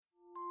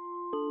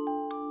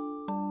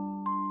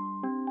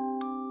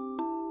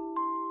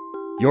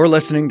You're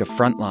listening to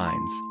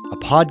Frontlines, a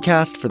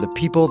podcast for the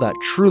people that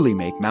truly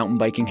make mountain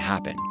biking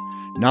happen.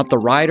 Not the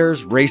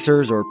riders,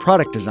 racers, or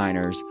product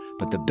designers,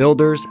 but the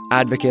builders,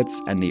 advocates,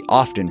 and the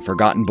often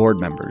forgotten board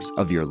members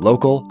of your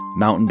local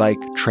mountain bike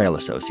trail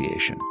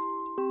association.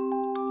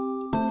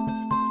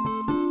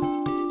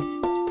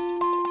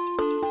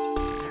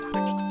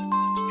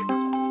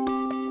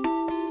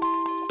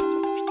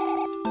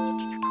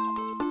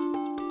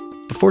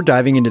 Before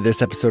diving into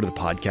this episode of the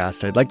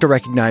podcast, I'd like to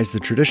recognize the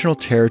traditional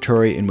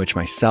territory in which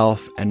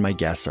myself and my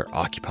guests are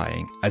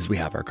occupying as we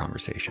have our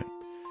conversation.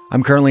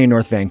 I'm currently in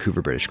North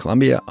Vancouver, British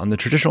Columbia, on the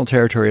traditional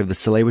territory of the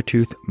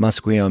Tsleil-Waututh,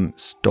 Musqueam,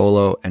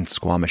 Stolo, and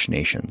Squamish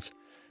nations.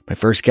 My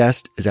first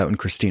guest is out in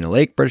Christina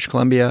Lake, British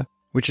Columbia,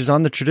 which is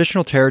on the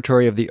traditional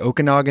territory of the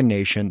Okanagan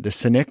Nation, the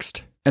Sinixt,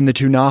 and the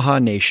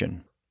Ktunaxa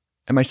Nation.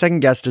 And my second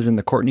guest is in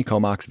the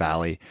Courtenay-Comox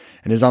Valley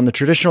and is on the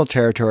traditional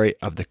territory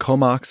of the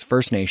Comox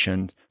First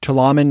Nation,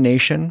 Tla'amin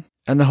Nation,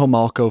 and the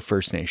Homalco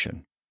First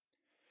Nation.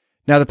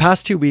 Now, the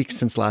past 2 weeks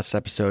since last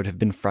episode have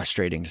been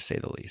frustrating to say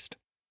the least.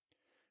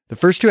 The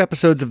first 2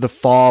 episodes of the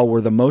fall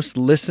were the most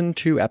listened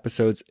to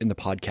episodes in the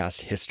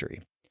podcast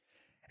history.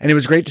 And it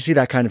was great to see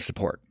that kind of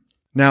support.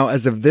 Now,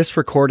 as of this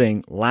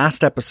recording,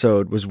 last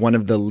episode was one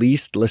of the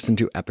least listened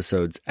to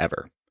episodes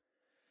ever.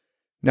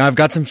 Now, I've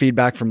got some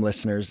feedback from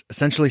listeners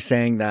essentially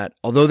saying that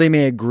although they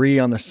may agree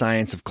on the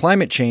science of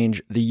climate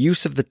change, the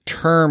use of the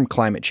term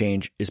climate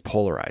change is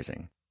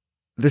polarizing.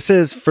 This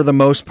is, for the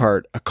most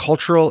part, a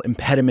cultural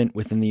impediment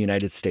within the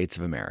United States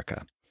of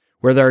America,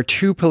 where there are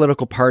 2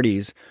 political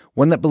parties,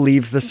 one that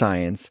believes the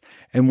science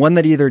and one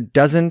that either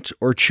doesn't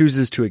or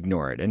chooses to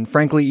ignore it. And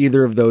frankly,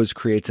 either of those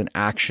creates an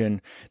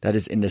action that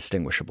is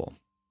indistinguishable.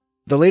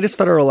 The latest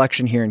federal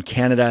election here in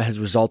Canada has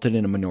resulted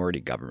in a minority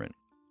government,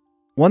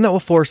 one that will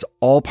force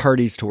all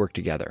parties to work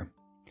together.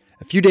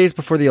 A few days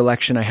before the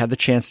election, I had the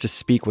chance to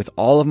speak with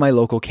all of my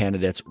local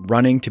candidates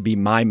running to be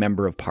my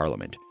member of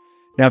parliament.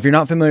 Now, if you're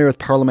not familiar with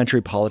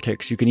parliamentary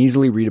politics, you can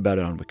easily read about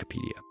it on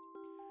Wikipedia.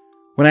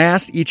 When I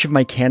asked each of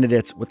my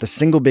candidates what the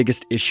single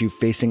biggest issue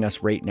facing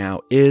us right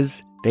now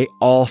is, they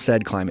all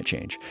said climate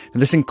change.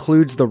 And this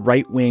includes the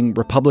right-wing,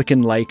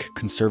 Republican-like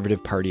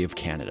Conservative Party of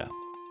Canada.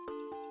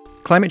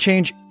 Climate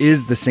change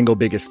is the single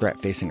biggest threat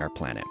facing our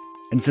planet.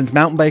 And since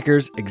mountain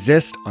bikers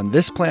exist on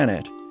this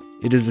planet,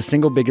 it is the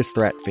single biggest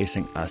threat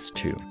facing us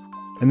too.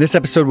 In this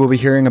episode, we'll be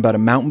hearing about a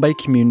mountain bike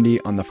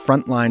community on the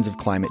front lines of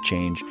climate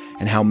change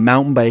and how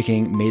mountain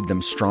biking made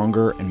them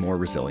stronger and more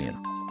resilient.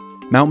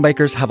 Mountain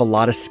bikers have a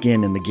lot of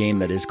skin in the game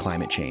that is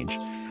climate change,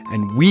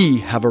 and we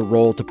have a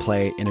role to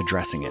play in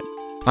addressing it.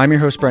 I'm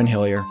your host, Brent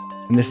Hillier,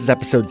 and this is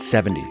episode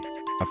 70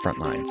 of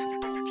Frontlines.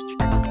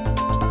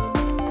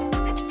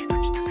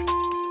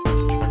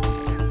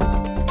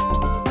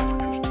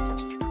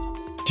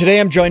 Today,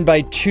 I'm joined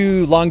by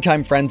 2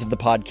 longtime friends of the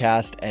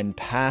podcast and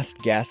past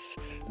guests.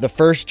 The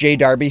first, Jay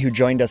Darby, who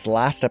joined us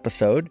last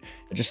episode.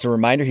 Just a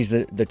reminder, he's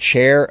the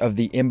chair of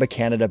the IMBA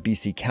Canada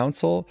BC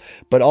Council,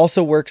 but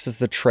also works as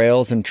the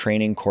trails and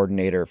training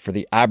coordinator for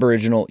the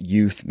Aboriginal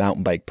Youth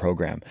Mountain Bike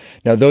Program.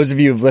 Now, those of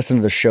you who've listened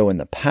to the show in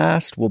the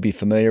past will be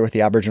familiar with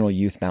the Aboriginal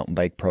Youth Mountain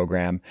Bike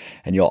Program,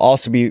 and you'll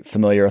also be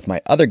familiar with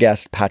my other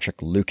guest, Patrick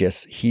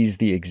Lucas. He's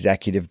the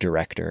executive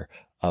director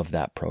of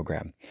that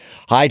program.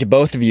 Hi to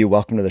both of you.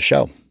 Welcome to the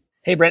show.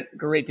 Hey, Brent.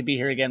 Great to be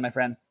here again, my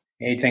friend.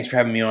 Hey, thanks for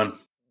having me on.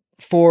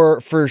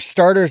 For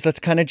starters, let's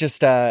kind of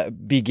just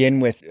begin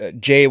with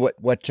Jay,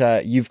 what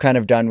you've kind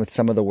of done with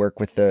some of the work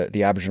with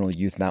the Aboriginal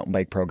Youth Mountain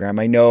Bike Program.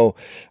 I know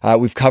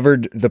we've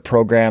covered the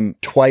program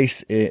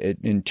twice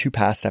in 2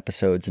 past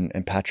episodes,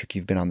 and Patrick,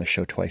 you've been on the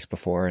show twice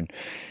before,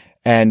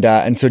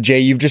 and so Jay,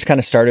 you've just kind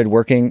of started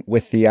working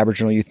with the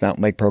Aboriginal Youth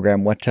Mountain Bike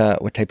Program. What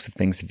types of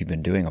things have you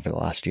been doing over the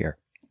last year?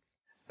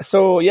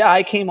 So yeah,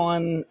 I came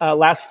on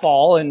last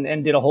fall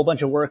and did a whole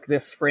bunch of work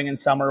this spring and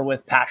summer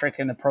with Patrick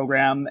in the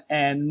program.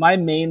 And my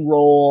main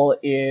role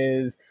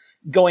is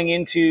going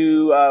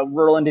into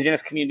rural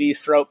Indigenous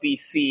communities throughout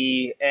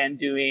BC and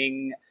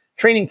doing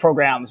training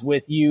programs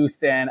with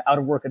youth and out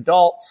of work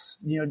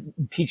adults,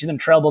 teaching them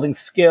trail building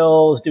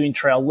skills, doing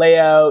trail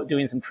layout,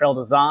 doing some trail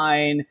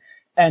design,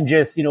 and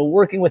just,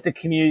 working with the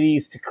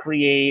communities to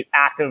create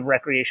active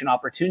recreation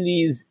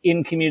opportunities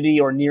in community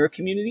or near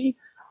community.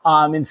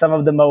 In some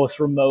of the most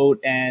remote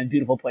and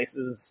beautiful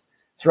places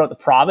throughout the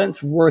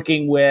province,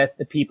 working with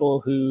the people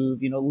who,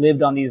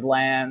 lived on these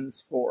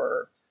lands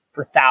for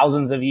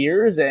thousands of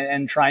years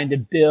and trying to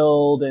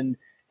build and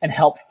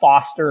help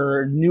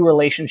foster new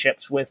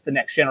relationships with the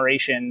next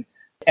generation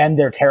and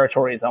their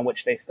territories on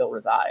which they still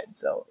reside.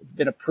 So it's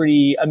been a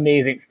pretty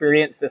amazing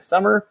experience this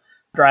summer,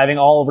 driving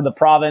all over the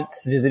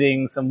province,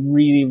 visiting some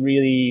really,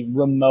 really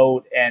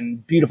remote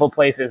and beautiful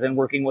places and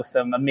working with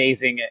some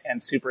amazing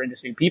and super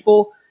interesting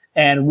people.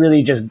 And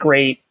really just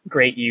great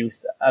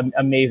youth,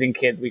 amazing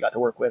kids we got to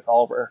work with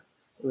all over.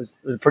 It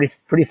was a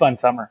pretty fun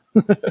summer.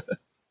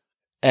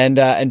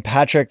 And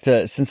Patrick,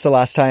 since the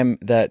last time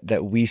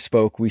that we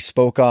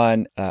spoke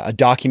on a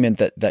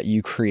document that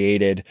you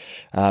created,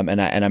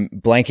 and I'm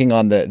blanking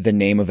on the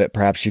name of it.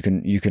 Perhaps you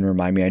can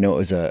remind me. I know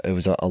it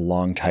was a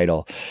long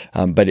title,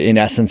 but in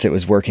essence, it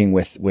was working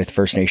with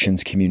First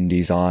Nations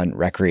communities on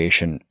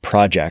recreation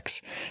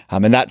projects,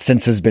 and that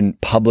since has been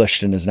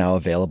published and is now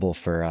available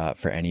for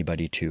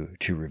anybody to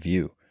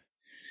review.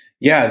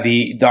 Yeah,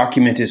 the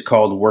document is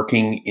called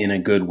 "Working in a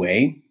Good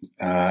Way,"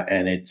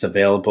 and it's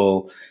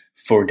available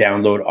for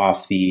download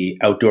off the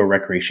Outdoor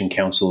Recreation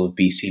Council of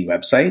BC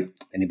website.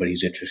 Anybody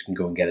who's interested can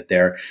go and get it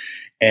there.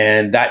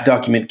 And that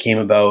document came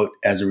about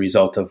as a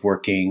result of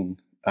working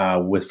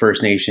with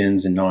First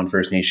Nations and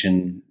non-First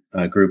Nation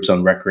groups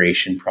on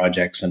recreation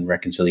projects and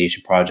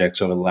reconciliation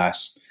projects over the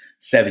last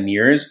 7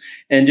 years,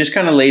 and just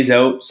kind of lays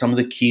out some of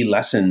the key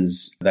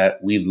lessons that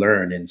we've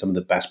learned and some of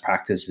the best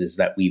practices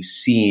that we've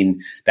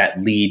seen that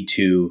lead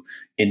to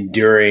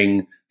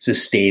enduring,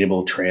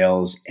 sustainable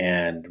trails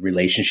and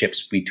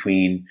relationships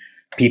between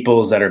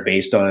peoples that are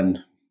based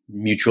on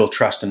mutual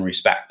trust and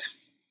respect.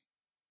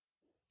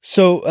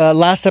 So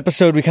last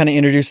episode, we kind of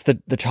introduced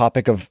the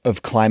topic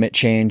of climate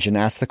change and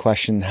asked the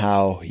question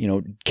how,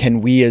 can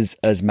we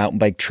as mountain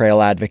bike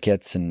trail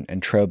advocates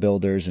and trail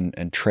builders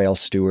and trail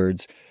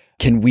stewards,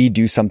 can we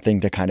do something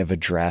to kind of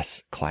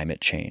address climate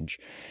change?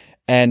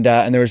 And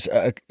there was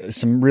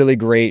some really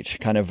great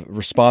kind of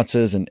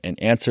responses and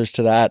answers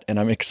to that. And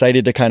I'm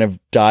excited to kind of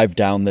dive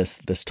down this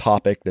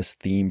topic, this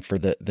theme for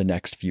the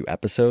next few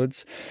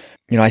episodes.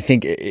 I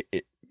think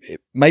it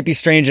might be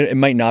strange, it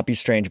might not be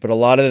strange, but a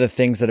lot of the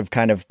things that have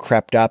kind of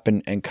crept up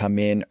and come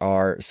in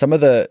are some of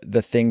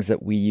the things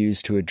that we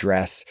use to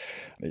address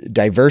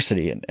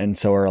diversity and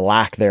so or a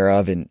lack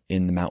thereof in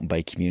the mountain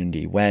bike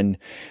community. When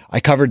I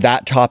covered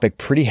that topic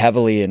pretty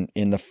heavily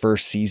in the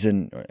first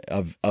season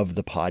of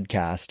the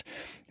podcast,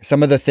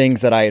 some of the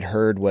things that I had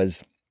heard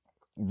was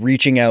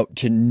reaching out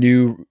to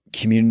new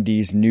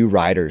communities, new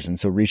riders. And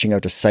so reaching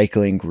out to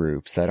cycling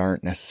groups that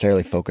aren't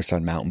necessarily focused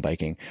on mountain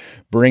biking,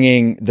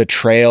 bringing the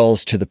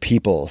trails to the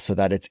people so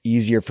that it's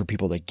easier for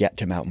people to get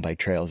to mountain bike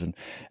trails.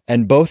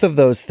 And both of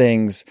those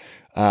things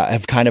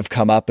have kind of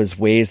come up as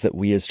ways that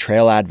we as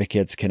trail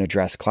advocates can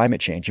address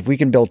climate change. If we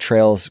can build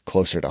trails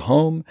closer to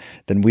home,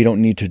 then we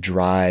don't need to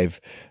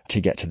drive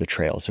to get to the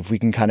trails. If we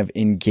can kind of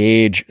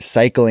engage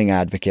cycling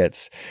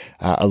advocates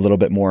a little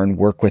bit more and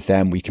work with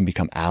them, we can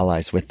become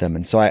allies with them.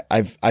 And so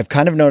I've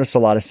kind of noticed a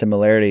lot of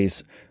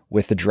similarities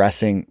with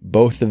addressing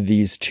both of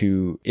these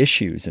two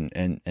issues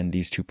and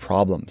these two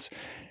problems.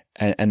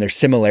 And there's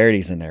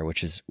similarities in there,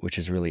 which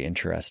is really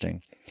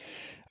interesting.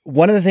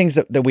 One of the things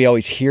that we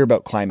always hear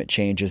about climate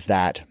change is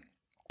that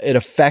it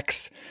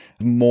affects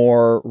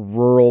more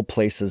rural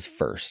places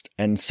first.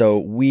 And so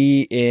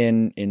we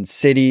in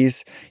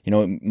cities,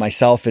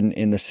 myself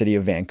in the city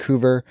of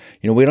Vancouver,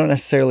 we don't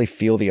necessarily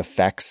feel the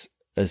effects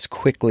as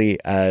quickly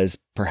as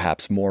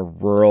perhaps more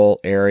rural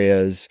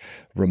areas,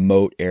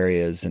 remote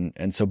areas.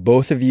 And so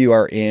both of you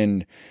are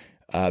in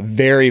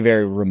very,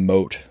 very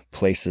remote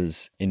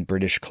places in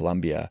British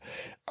Columbia.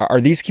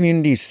 Are these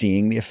communities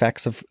seeing the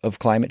effects of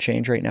climate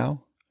change right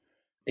now?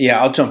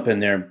 Yeah, I'll jump in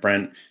there,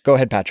 Brent. Go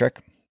ahead,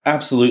 Patrick.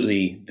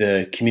 Absolutely.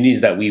 The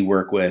communities that we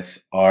work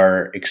with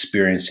are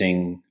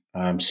experiencing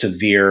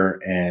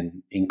severe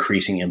and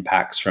increasing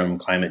impacts from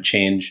climate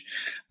change,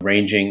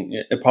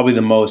 ranging probably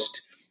the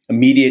most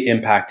immediate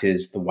impact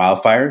is the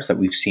wildfires that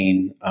we've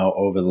seen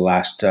over the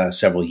last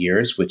several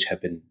years, which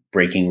have been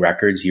breaking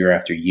records year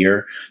after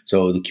year.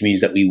 So the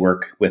communities that we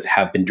work with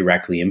have been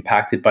directly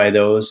impacted by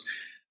those.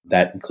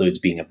 That includes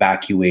being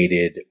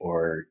evacuated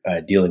or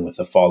dealing with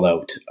the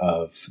fallout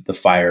of the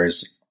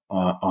fires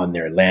on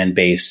their land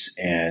base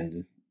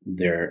and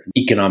their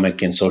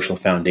economic and social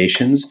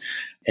foundations.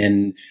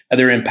 And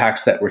other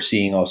impacts that we're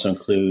seeing also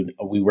include,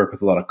 we work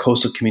with a lot of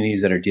coastal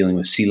communities that are dealing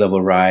with sea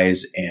level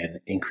rise and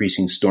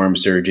increasing storm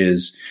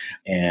surges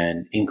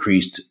and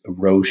increased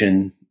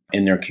erosion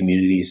in their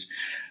communities.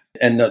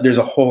 And there's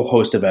a whole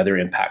host of other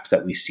impacts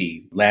that we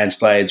see.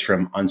 Landslides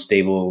from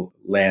unstable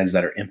lands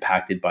that are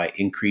impacted by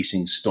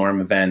increasing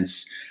storm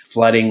events.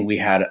 Flooding, we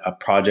had a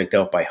project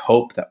out by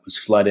Hope that was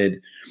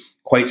flooded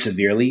quite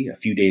severely a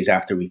few days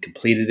after we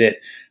completed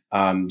it.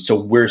 So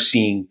we're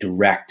seeing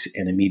direct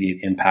and immediate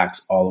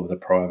impacts all over the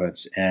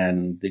province.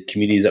 And the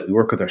communities that we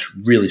work with are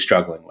really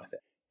struggling with it.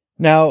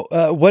 Now,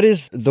 what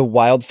is the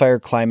wildfire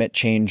climate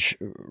change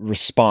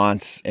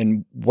response,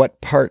 and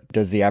what part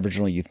does the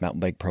Aboriginal Youth Mountain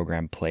Bike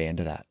Program play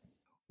into that?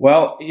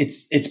 Well,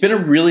 it's been a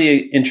really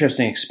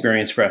interesting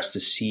experience for us to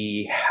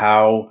see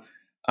how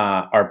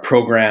our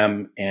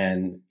program,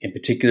 and in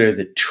particular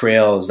the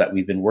trails that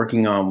we've been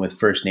working on with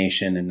First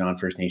Nation and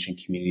non-First Nation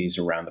communities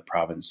around the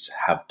province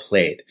have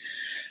played.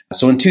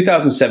 So in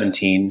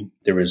 2017,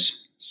 there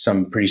was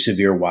some pretty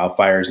severe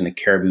wildfires in the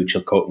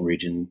Caribou-Chilcotin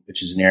region,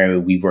 which is an area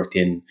we've worked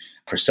in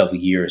for several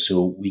years.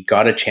 So we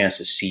got a chance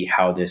to see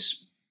how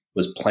this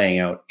was playing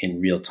out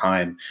in real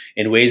time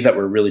in ways that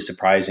were really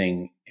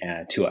surprising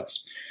to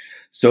us.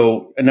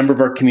 So a number of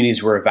our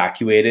communities were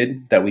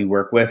evacuated that we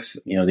work with.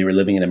 They were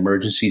living in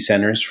emergency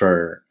centers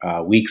for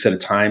weeks at a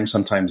time,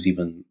 sometimes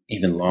even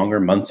longer,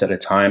 months at a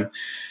time.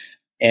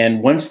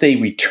 And once they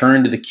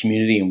returned to the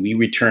community and we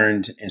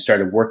returned and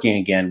started working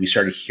again, we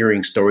started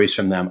hearing stories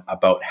from them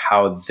about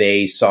how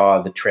they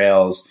saw the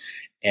trails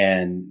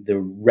and the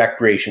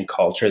recreation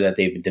culture that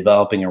they've been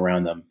developing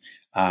around them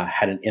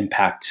had an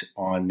impact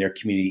on their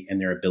community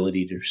and their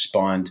ability to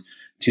respond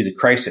to the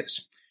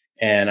crisis.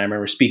 And I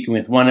remember speaking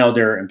with one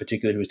elder in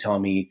particular who was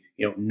telling me,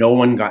 no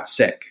one got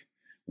sick.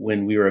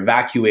 When we were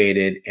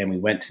evacuated and we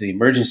went to the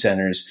emergency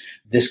centers,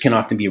 this can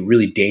often be a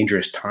really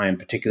dangerous time,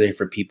 particularly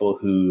for people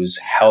whose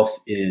health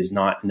is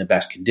not in the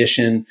best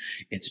condition.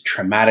 It's a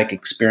traumatic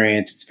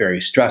experience. It's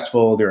very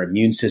stressful. Their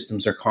immune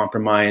systems are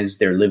compromised.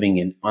 They're living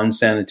in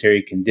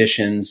unsanitary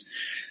conditions.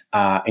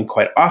 And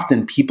quite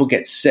often people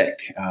get sick.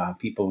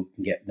 People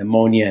get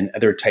pneumonia and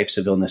other types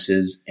of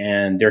illnesses,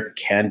 and there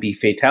can be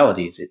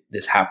fatalities.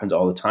 This happens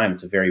all the time.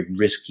 It's a very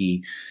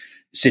risky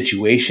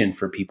situation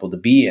for people to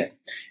be in.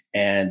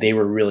 And they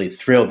were really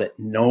thrilled that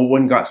no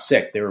one got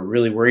sick. They were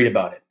really worried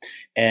about it.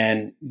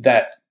 And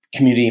that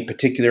community in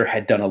particular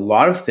had done a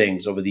lot of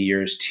things over the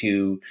years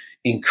to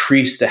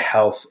increase the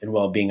health and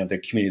well-being of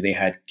their community. They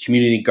had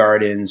community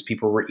gardens,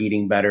 people were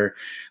eating better,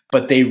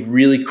 but they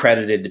really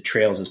credited the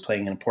trails as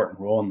playing an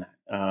important role in that.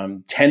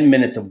 10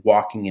 minutes of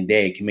walking a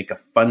day can make a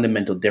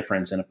fundamental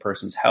difference in a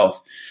person's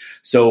health.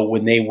 So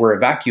when they were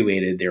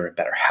evacuated, they were in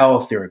better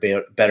health, they were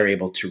better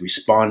able to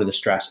respond to the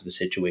stress of the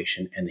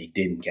situation, and they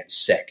didn't get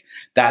sick.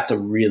 That's a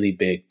really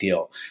big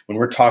deal. When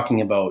we're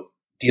talking about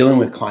dealing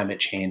with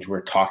climate change,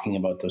 we're talking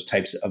about those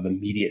types of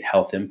immediate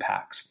health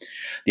impacts.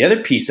 The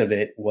other piece of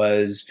it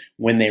was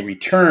when they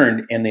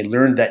returned and they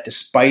learned that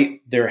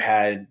despite there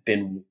had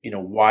been,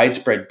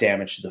 widespread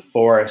damage to the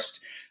forest,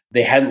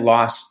 they hadn't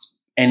lost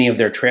any of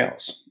their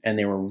trails. And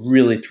they were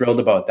really thrilled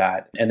about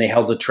that. And they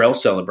held a trail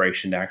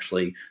celebration to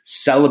actually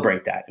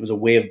celebrate that. It was a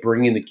way of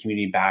bringing the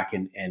community back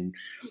and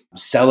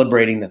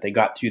celebrating that they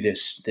got through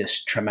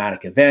this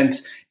traumatic event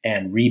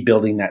and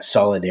rebuilding that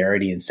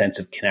solidarity and sense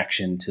of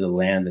connection to the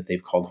land that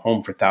they've called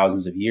home for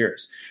thousands of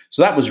years.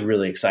 So that was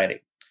really exciting.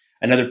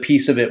 Another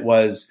piece of it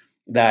was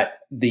that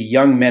the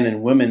young men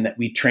and women that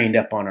we trained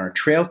up on our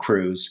trail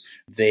crews,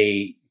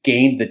 they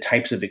gained the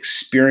types of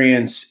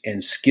experience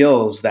and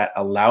skills that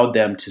allowed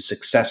them to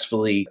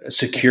successfully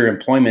secure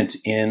employment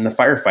in the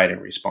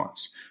firefighting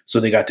response. So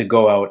they got to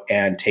go out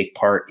and take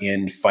part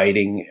in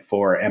fighting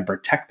for and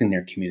protecting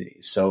their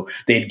communities. So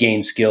they'd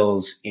gained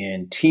skills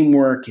in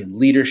teamwork, in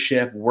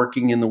leadership,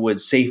 working in the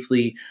woods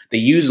safely. They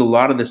used a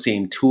lot of the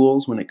same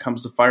tools when it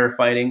comes to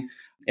firefighting.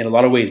 In a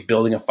lot of ways,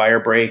 building a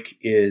fire break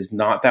is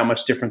not that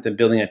much different than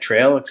building a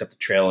trail, except the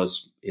trail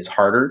is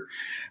harder.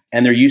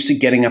 And they're used to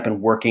getting up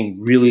and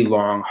working really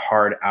long,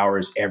 hard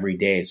hours every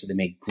day. So they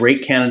make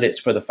great candidates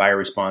for the fire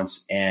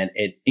response, and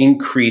it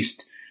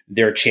increased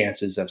their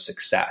chances of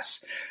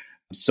success.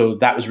 So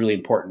that was really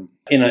important.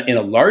 In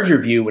a larger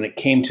view, when it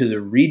came to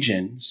the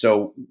region,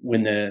 so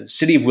when the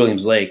city of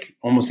Williams Lake,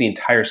 almost the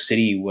entire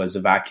city was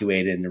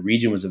evacuated and the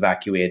region was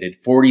evacuated,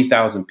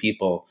 40,000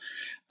 people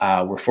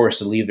were forced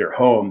to leave their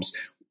homes.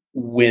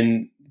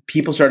 When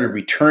people started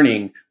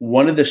returning,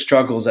 one of the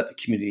struggles that the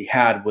community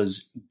had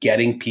was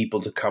getting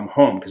people to come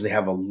home because they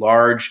have a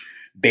large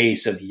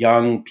base of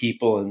young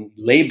people and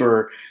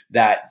labor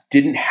that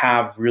didn't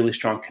have really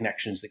strong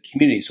connections to the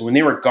community. So when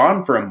they were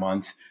gone for a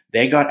month,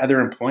 they got other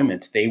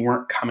employment. They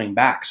weren't coming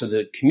back. So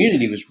the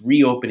community was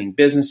reopening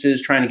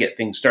businesses, trying to get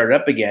things started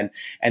up again,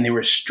 and they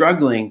were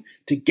struggling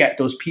to get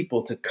those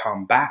people to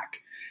come back.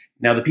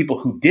 Now, the people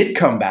who did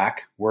come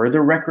back were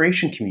the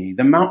recreation community,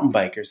 the mountain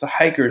bikers, the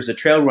hikers, the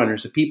trail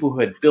runners, the people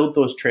who had built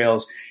those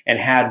trails and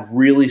had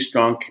really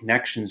strong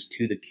connections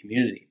to the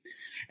community.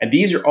 And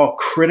these are all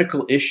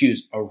critical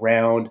issues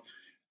around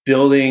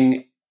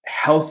building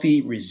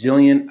healthy,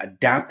 resilient,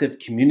 adaptive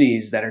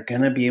communities that are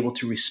going to be able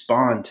to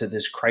respond to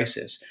this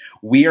crisis.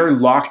 We are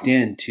locked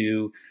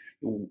into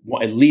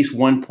at least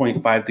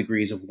 1.5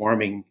 degrees of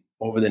warming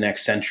over the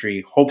next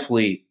century,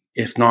 hopefully,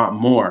 if not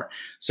more.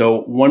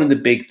 So one of the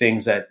big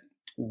things that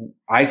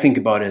I think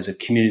about as a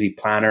community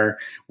planner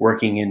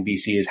working in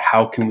BC is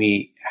how can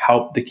we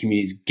help the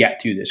communities get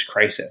through this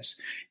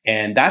crisis?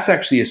 And that's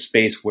actually a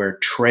space where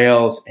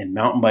trails and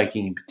mountain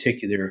biking in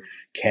particular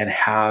can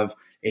have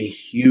a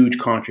huge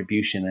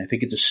contribution. I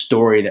think it's a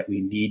story that we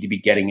need to be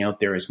getting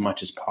out there as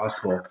much as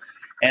possible.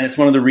 And it's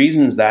one of the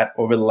reasons that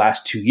over the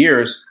last 2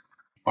 years,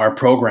 our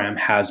program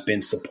has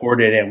been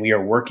supported and we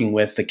are working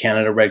with the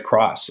Canada Red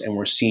Cross, and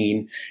we're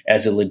seen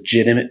as a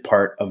legitimate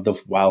part of the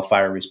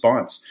wildfire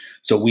response.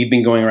 So we've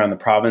been going around the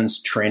province,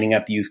 training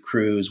up youth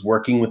crews,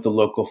 working with the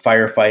local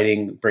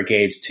firefighting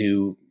brigades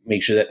to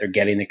make sure that they're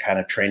getting the kind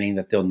of training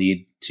that they'll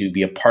need to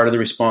be a part of the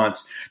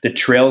response. The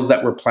trails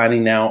that we're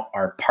planning now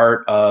are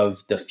part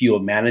of the fuel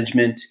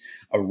management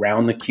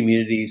around the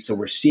community. So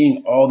we're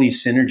seeing all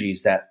these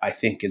synergies that I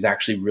think is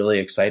actually really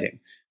exciting.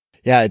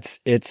 Yeah,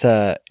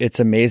 it's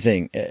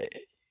amazing.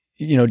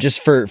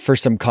 just for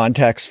some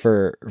context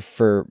for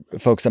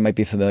folks that might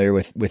be familiar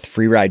with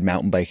freeride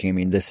mountain biking, I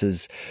mean, this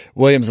is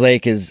Williams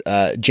Lake is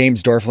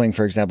James Dorfling,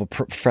 for example,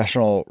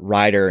 professional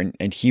rider,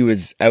 and he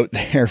was out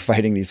there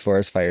fighting these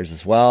forest fires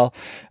as well.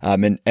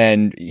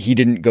 And he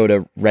didn't go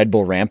to Red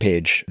Bull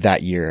Rampage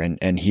that year,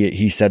 and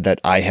he said that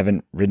I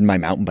haven't ridden my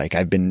mountain bike.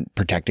 I've been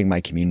protecting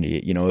my community.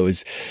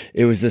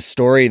 It was this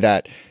story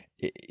that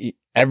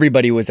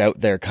everybody was out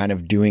there kind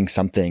of doing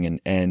something.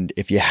 And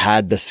if you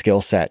had the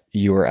skill set,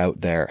 you were out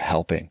there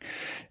helping.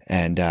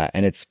 And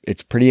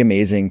it's pretty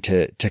amazing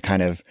to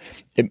kind of,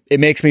 it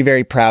makes me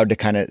very proud to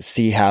kind of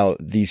see how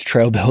these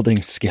trail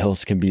building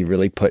skills can be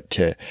really put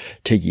to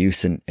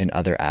use in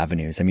other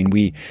avenues. I mean,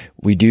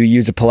 we do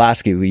use a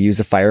Pulaski, we use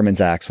a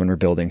fireman's axe when we're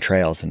building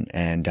trails, and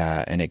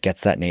it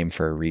gets that name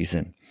for a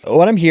reason.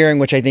 What I'm hearing,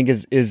 which I think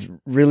is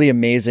really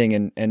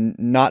amazing and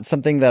not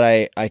something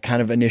that I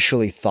kind of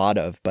initially thought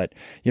of, but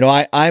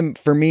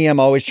I'm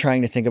always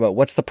trying to think about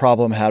what's the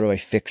problem? How do I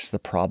fix the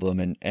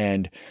problem?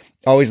 And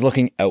always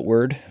looking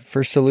outward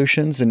for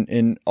solutions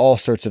in all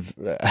sorts of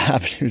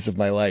avenues of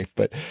my life.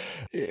 But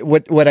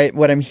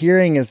what I'm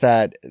hearing is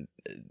that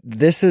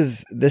this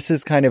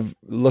is kind of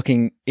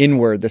looking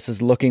inward. This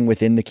is looking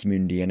within the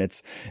community, and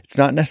it's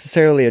not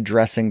necessarily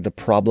addressing the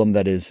problem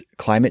that is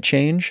climate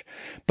change,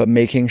 but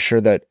making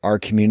sure that our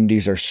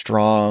communities are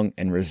strong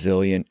and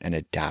resilient and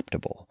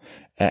adaptable.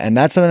 And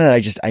that's something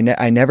that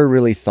I never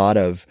really thought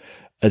of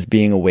as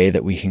being a way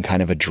that we can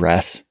kind of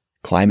address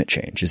climate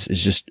change is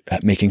just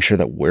making sure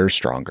that we're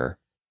stronger.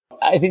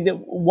 I think that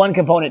one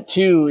component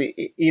too,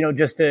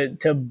 just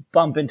to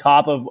bump in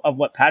top of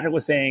what Patrick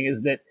was saying,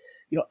 is that,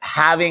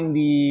 having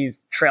these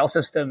trail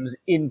systems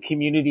in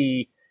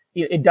community,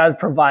 it does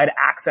provide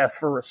access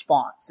for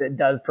response. It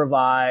does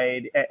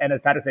provide, and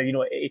as Patrick said,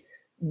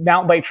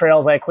 mountain bike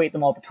trails, I equate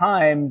them all the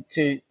time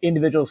to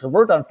individuals who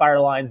worked on fire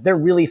lines. They're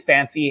really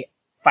fancy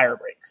fire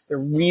breaks. They're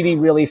really,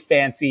 really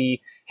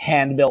fancy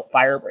hand-built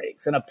fire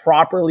breaks, and a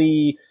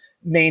properly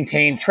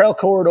maintained trail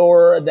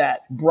corridor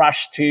that's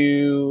brushed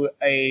to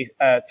a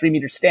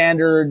 3-meter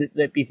standard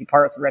that BC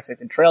Parks and Rec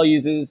Sites and Trail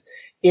uses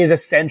is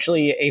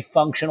essentially a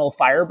functional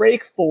fire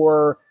break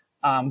for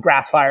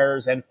grass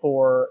fires and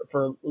for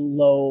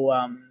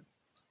low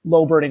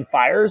burning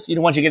fires.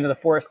 Once you get into the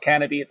forest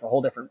canopy, it's a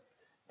whole different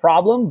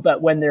problem.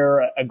 But when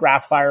they're a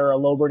grass fire or a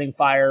low burning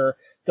fire,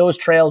 those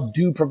trails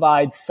do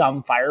provide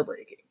some fire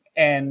breaking,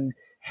 and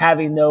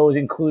having those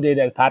included,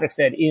 as Patrick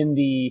said, in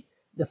the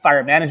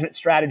fire management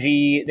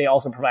strategy. They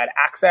also provide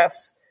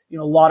access. A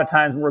lot of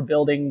times when we're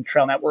building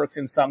trail networks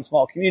in some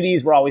small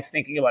communities, we're always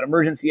thinking about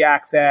emergency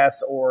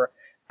access or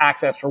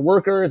access for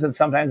workers. And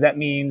sometimes that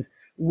means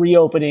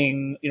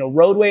reopening,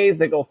 roadways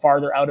that go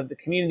farther out of the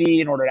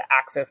community in order to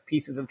access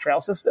pieces of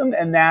trail system.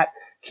 And that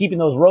keeping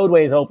those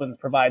roadways open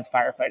provides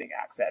firefighting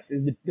access.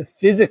 The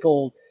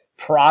physical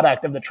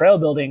product of the trail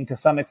building to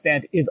some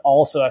extent is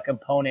also a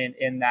component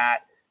in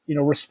that,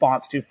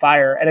 response to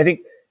fire. And I think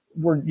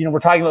we're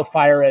talking about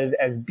fire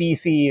as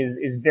BC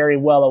is very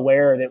well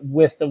aware that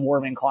with the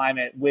warming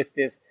climate, with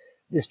this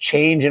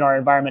change in our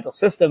environmental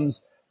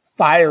systems,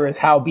 fire is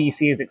how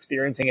BC is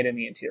experiencing it in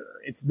the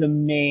interior. It's the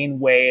main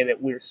way that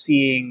we're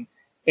seeing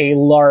a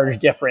large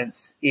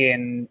difference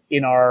in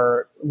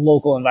our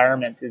local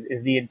environments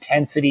is the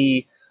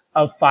intensity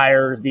of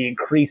fires, the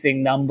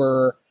increasing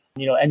number,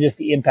 and just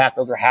the impact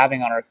those are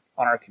having on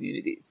our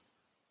communities.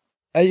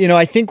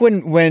 I think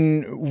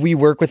when we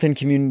work within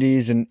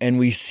communities and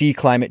we see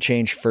climate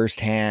change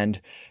firsthand,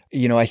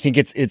 I think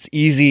it's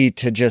easy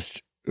to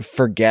just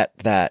forget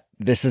that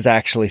this is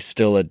actually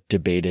still a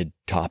debated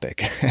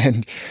topic.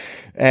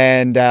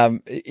 And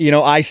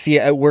I see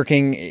it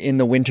working in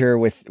the winter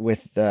with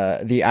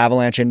the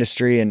avalanche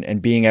industry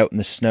and being out in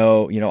the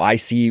snow. I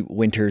see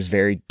winters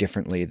very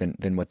differently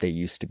than what they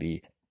used to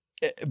be.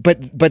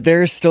 But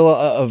there is still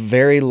a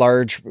very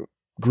large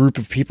group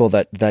of people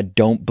that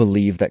don't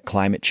believe that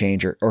climate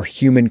change or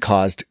human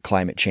caused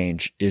climate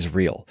change is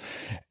real.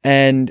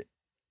 And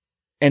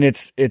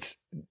it's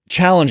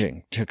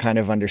challenging to kind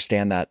of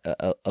understand that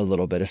a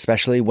little bit,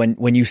 especially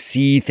when you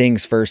see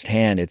things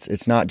firsthand.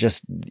 It's not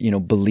just,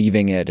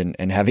 believing it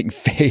and having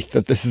faith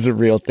that this is a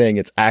real thing.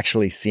 It's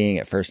actually seeing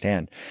it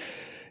firsthand.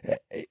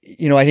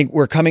 I think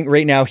we're coming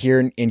right now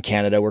here in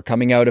Canada, we're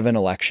coming out of an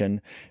election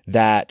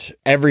that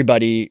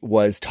everybody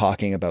was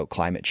talking about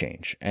climate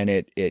change, and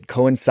it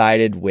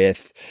coincided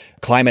with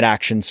climate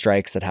action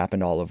strikes that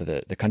happened all over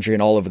the country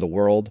and all over the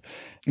world.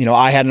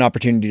 I had an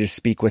opportunity to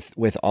speak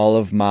with all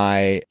of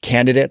my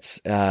candidates,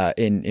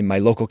 in my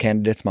local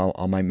candidates,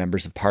 all my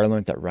members of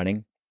parliament that are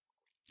running.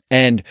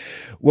 And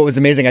what was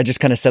amazing, I just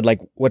kind of said,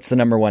 what's the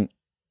number one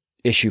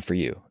issue for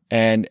you?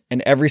 And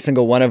every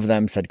single one of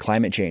them said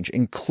climate change,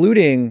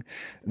 including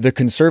the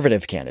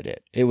conservative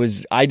candidate.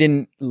 I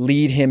didn't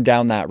lead him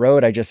down that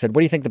road. I just said, what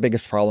do you think the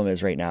biggest problem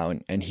is right now?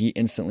 And he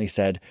instantly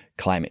said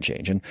climate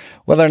change. And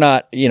whether or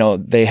not,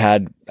 they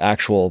had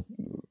actual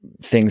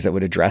things that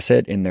would address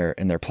it in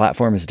their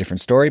platform is a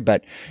different story.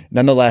 But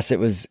nonetheless, it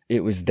was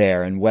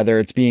there. And whether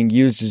it's being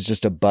used as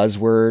just a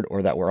buzzword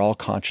or that we're all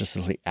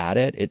consciously at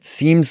it, it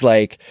seems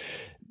like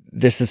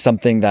this is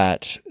something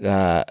that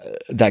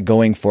that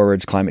going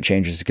forwards, climate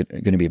change is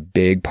going to be a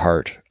big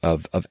part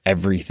of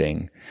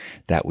everything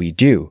that we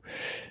do.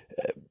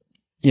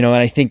 And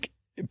I think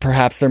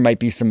perhaps there might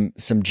be some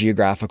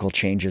geographical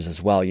changes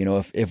as well.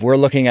 If we're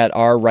looking at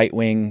our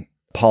right-wing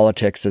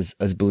politics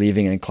as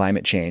believing in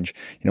climate change,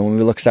 when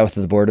we look south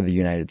of the border of the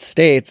United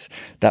States,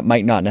 that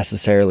might not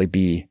necessarily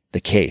be the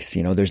case.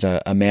 There's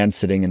a man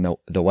sitting in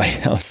the White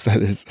House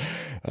that is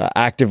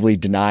actively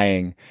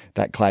denying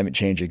that climate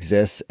change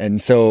exists.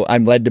 And so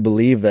I'm led to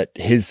believe that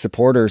his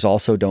supporters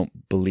also don't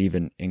believe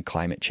in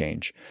climate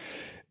change.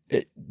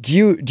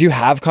 Do you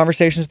have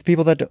conversations with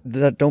people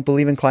that don't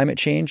believe in climate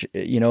change?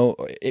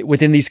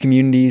 Within these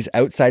communities,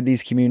 outside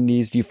these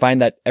communities, do you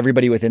find that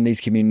everybody within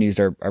these communities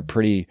are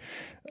pretty,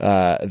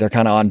 they're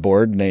kind of on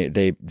board and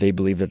they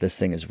believe that this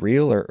thing is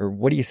real, or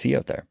what do you see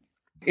out there?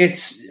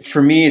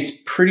 For me, it's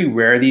pretty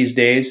rare these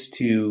days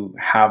to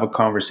have a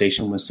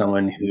conversation with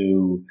someone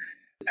who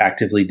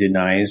actively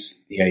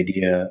denies the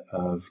idea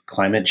of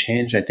climate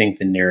change. I think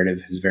the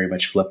narrative has very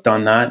much flipped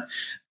on that.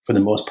 For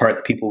the most part,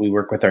 the people we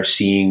work with are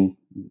seeing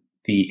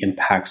the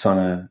impacts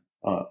on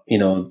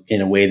in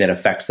a way that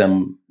affects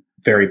them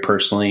very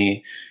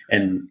personally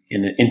and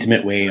in an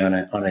intimate way on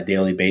a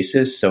daily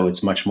basis. So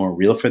it's much more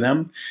real for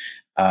them.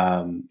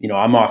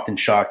 I'm often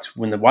shocked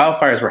when the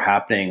wildfires were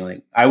happening.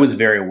 Like, I was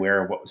very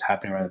aware of what was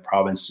happening around the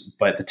province,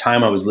 but at the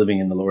time I was living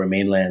in the Lower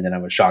Mainland, and I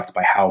was shocked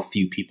by how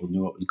few people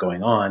knew what was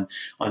going on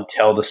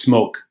until the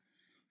smoke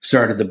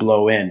started to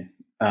blow in.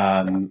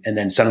 And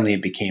then suddenly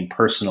it became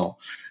personal.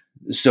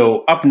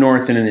 So up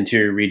north and in the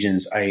interior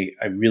regions, I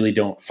really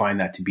don't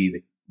find that to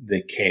be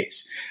the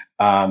case.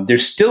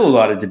 There's still a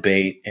lot of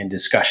debate and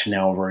discussion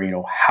now over,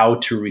 how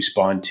to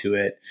respond to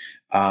it.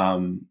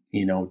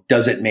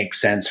 Does it make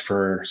sense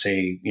for,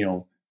 say,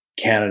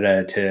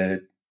 Canada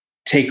to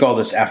take all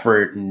this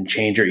effort and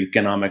change our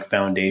economic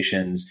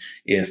foundations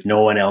if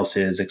no one else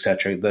is, et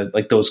cetera?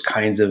 Those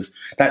kinds of,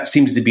 that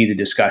seems to be the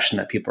discussion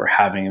that people are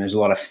having. And there's a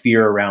lot of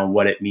fear around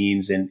what it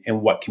means and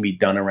what can be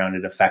done around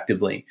it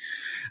effectively.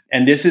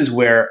 And this is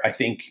where I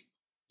think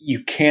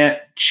you can't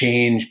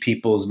change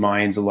people's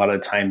minds a lot of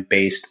the time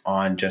based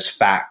on just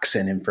facts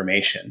and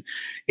information.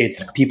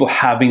 It's people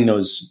having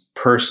those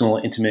personal,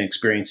 intimate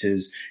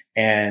experiences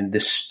and the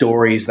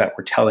stories that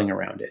we're telling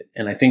around it.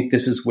 And I think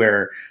this is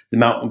where the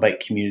mountain bike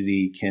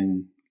community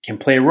can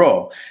play a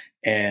role.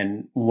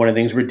 And one of the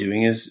things we're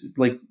doing is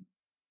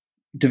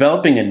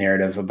developing a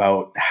narrative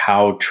about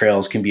how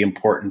trails can be an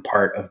important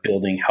part of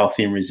building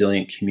healthy and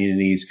resilient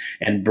communities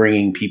and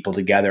bringing people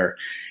together.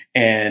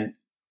 And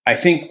I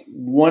think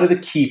one of the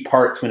key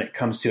parts when it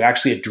comes to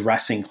actually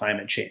addressing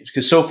climate change,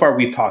 because so far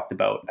we've talked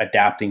about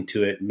adapting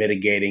to it,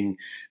 mitigating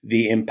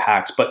the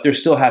impacts, but there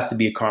still has to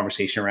be a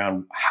conversation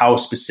around how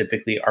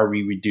specifically are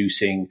we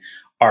reducing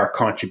our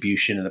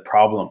contribution to the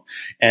problem.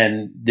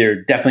 And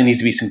there definitely needs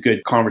to be some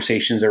good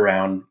conversations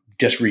around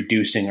just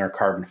reducing our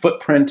carbon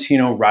footprint,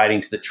 riding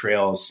to the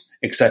trails,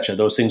 et cetera.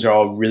 Those things are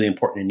all really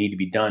important and need to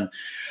be done.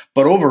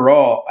 But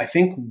overall, I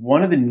think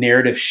one of the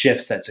narrative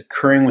shifts that's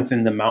occurring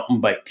within the mountain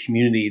bike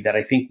community that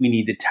I think we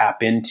need to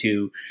tap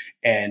into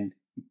and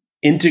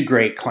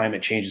integrate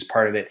climate change as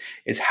part of it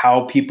is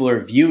how people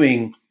are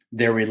viewing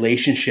their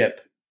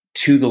relationship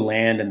to the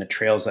land and the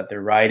trails that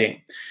they're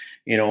riding.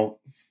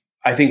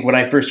 I think when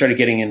I first started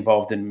getting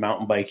involved in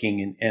mountain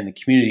biking and the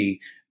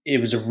community,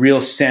 it was a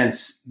real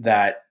sense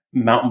that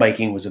mountain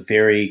biking was a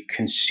very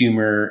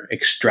consumer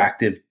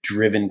extractive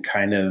driven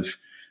kind of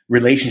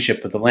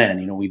relationship with the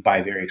land. We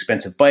buy very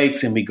expensive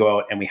bikes and we go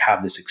out and we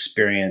have this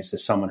experience that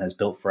someone has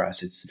built for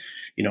us. It's,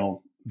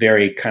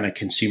 very kind of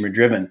consumer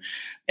driven.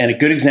 And a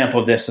good example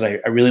of this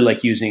that I really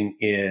like using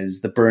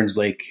is the Burns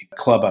Lake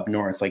Club up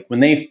north. Like when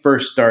they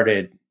first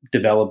started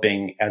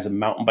developing as a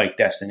mountain bike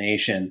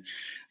destination,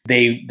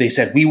 they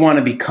said, we want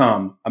to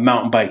become a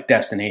mountain bike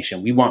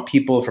destination. We want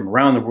people from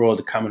around the world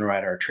to come and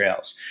ride our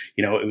trails.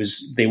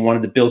 They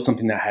wanted to build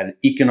something that had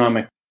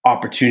economic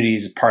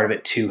opportunities as part of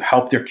it to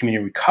help their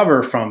community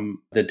recover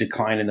from the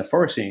decline in the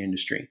forestry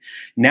industry.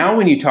 Now,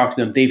 when you talk to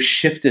them, they've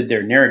shifted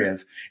their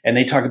narrative and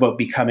they talk about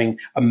becoming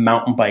a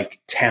mountain bike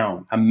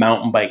town, a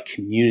mountain bike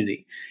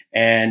community.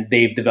 And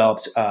they've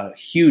developed a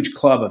huge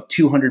club of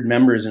 200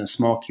 members in a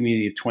small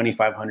community of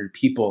 2,500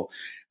 people.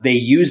 They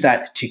use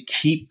that to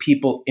keep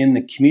people in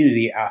the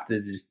community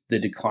after the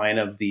decline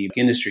of the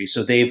industry.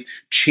 So they've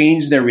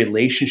changed their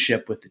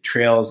relationship with the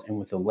trails and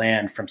with the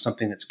land from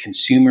something that's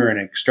consumer and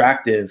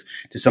extractive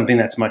to something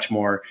that's much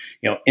more,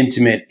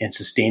 intimate and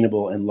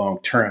sustainable and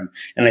long-term.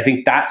 And I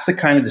think that's the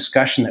kind of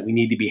discussion that we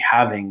need to be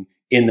having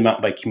in the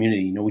mountain bike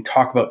community. We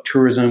talk about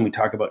tourism, we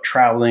talk about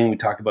traveling, we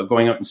talk about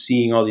going out and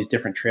seeing all these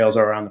different trails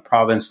around the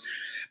province,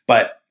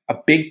 but a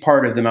big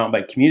part of the mountain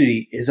bike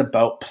community is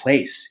about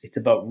place. It's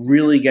about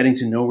really getting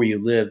to know where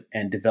you live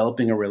and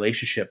developing a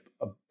relationship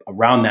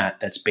around that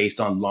that's based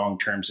on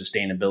long-term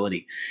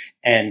sustainability.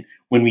 And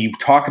when we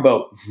talk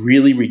about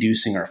really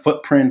reducing our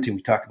footprint and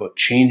we talk about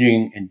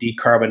changing and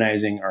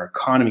decarbonizing our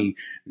economy,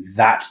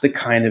 that's the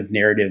kind of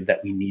narrative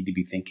that we need to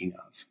be thinking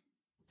of.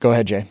 Go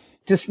ahead, Jay.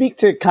 To speak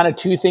to kind of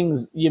two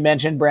things you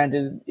mentioned, Brent,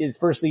 is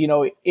firstly,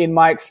 in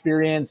my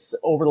experience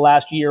over the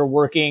last year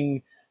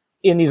working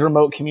in these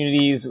remote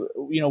communities,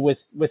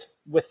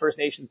 with First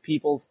Nations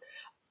peoples,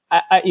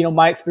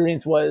 my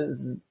experience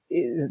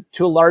is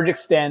to a large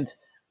extent,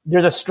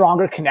 there's a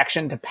stronger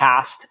connection to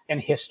past and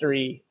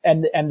history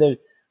and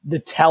the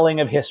telling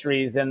of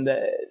histories and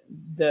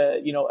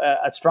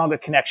a stronger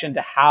connection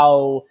to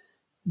how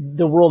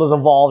the world has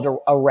evolved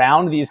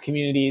around these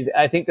communities.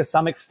 I think to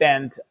some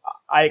extent,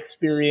 I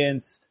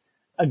experienced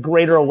a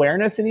greater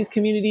awareness in these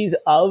communities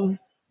of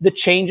the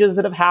changes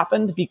that have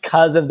happened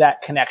because of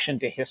that connection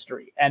to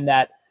history and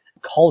that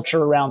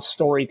culture around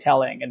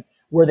storytelling and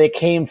where they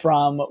came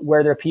from,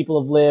 where their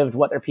people have lived,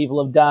 what their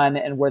people have done,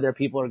 and where their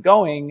people are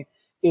going.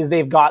 Is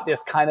they've got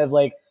this kind of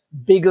like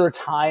bigger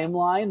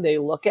timeline they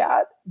look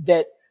at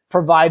that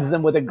provides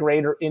them with a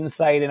greater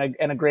insight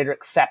and a greater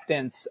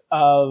acceptance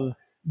of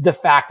the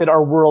fact that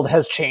our world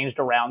has changed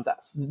around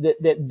us,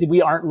 that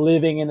we aren't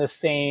living in the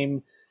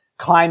same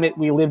climate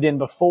we lived in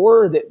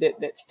before,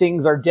 that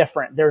things are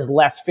different. There's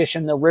less fish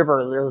in the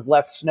river. There's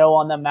less snow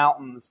on the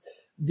mountains.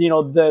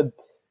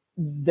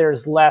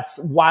 There's less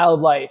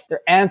wildlife.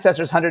 Their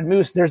ancestors hunted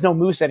moose. There's no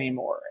moose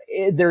anymore.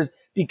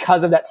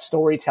 Because of that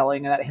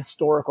storytelling and that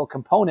historical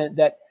component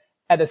that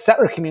at a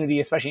settler community,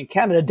 especially in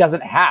Canada,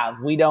 doesn't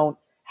have. We don't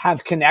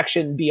have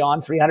connection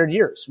beyond 300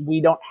 years. We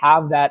don't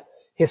have that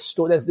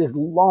there's this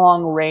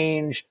long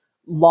range,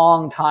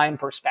 long time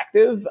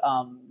perspective.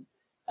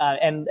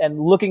 And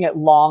looking at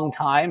long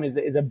time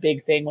is a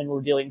big thing when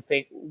we're dealing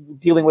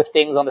with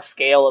things on the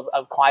scale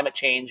of climate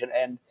change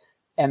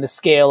and the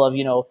scale of,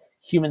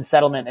 human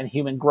settlement and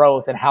human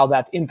growth and how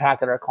that's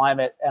impacted our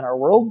climate and our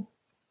world.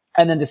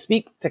 And then to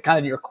speak to kind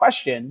of your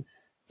question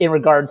in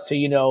regards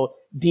to,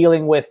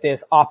 dealing with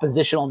this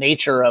oppositional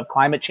nature of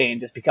climate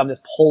change, it's become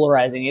this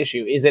polarizing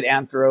issue. Is it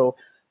an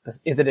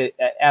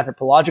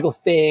anthropological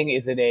thing?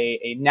 Is it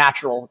a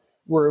natural,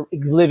 we're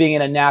living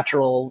in a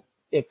natural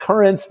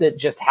occurrence that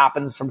just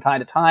happens from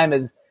time to time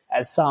as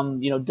some,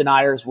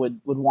 deniers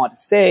would want to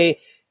say?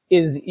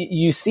 Is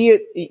you see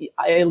it,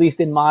 at least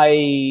in my,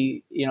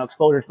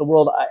 exposure to the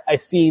world, I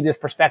see this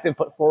perspective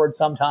put forward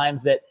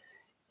sometimes that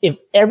if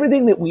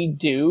everything that we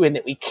do and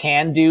that we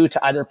can do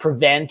to either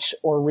prevent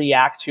or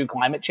react to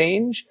climate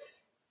change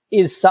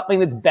is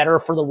something that's better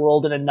for the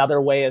world in another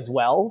way as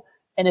well.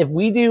 And if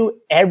we do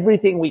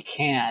everything we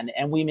can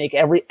and we make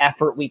every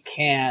effort we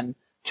can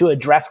to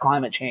address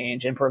climate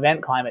change and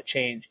prevent climate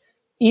change,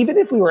 even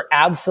if we were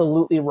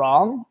absolutely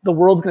wrong, the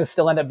world's going to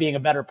still end up being a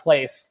better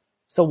place.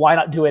 So why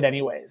not do it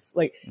anyways?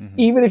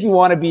 Even if you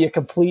want to be a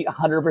complete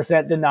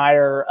 100%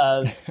 denier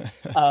of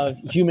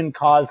human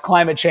caused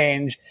climate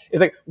change,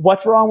 it's like,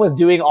 what's wrong with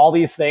doing all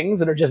these things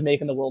that are just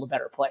making the world a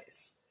better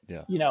place?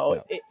 Yeah.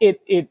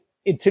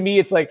 It to me,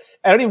 it's like,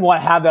 I don't even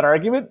want to have that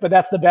argument, but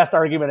that's the best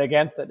argument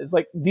against it. It's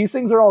like, these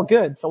things are all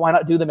good. So why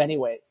not do them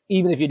anyways?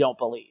 Even if you don't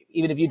believe,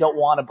 even if you don't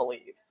want to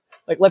believe,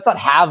 like, let's not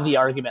have the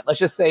argument. Let's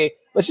just say,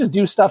 let's just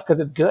do stuff because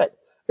it's good.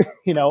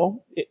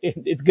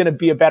 It's going to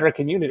be a better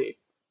community.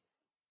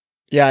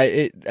 Yeah,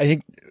 I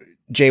think,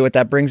 Jay, what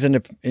that brings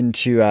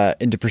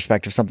into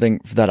perspective, something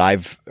that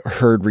I've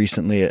heard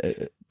recently,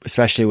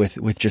 especially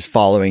with just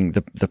following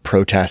the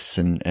protests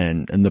and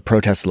the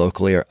protests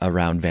locally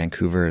around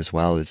Vancouver as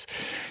well,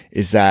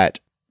 is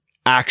that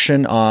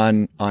action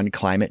on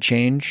climate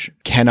change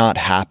cannot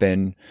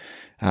happen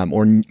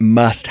or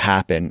must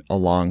happen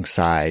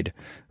alongside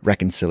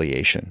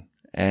reconciliation.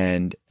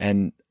 And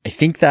I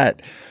think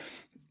that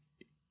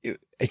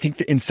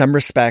in some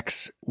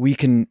respects we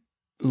can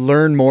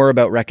learn more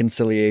about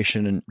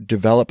reconciliation and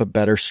develop a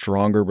better,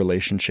 stronger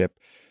relationship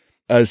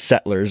as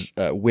settlers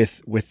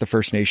with the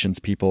First Nations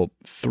people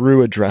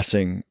through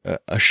addressing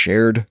a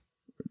shared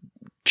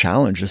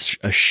challenge,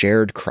 a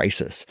shared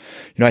crisis.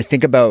 I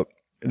think about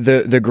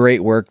the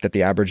great work that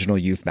the Aboriginal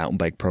Youth Mountain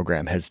Bike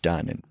Program has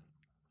done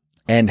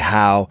and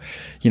how,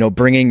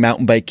 bringing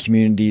mountain bike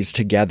communities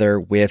together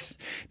with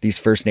these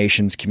First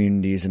Nations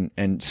communities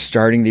and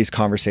starting these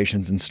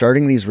conversations and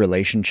starting these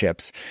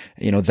relationships,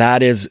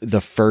 that is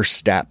the first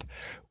step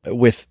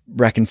with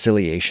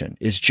reconciliation,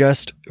 is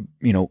just,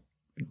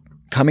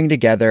 coming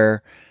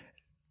together,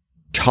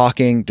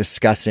 talking,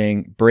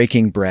 discussing,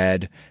 breaking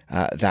bread,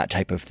 that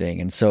type of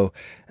thing. And so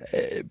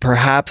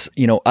perhaps,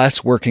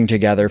 us working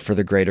together for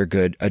the greater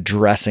good,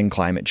 addressing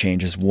climate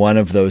change is one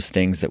of those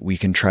things that we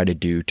can try to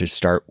do to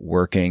start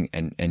working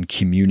and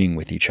communing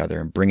with each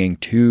other and bringing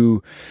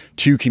two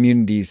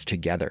communities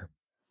together.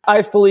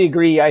 I fully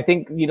agree. I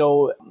think,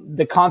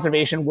 the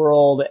conservation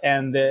world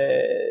and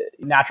the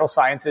natural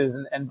sciences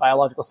and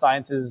biological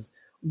sciences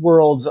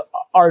worlds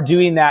are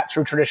doing that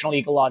through traditional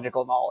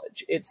ecological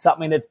knowledge. It's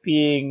something that's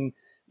being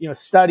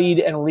studied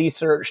and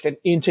researched and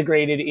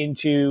integrated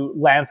into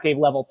landscape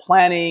level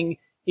planning,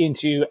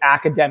 into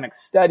academic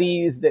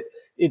studies. That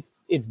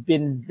it's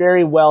been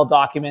very well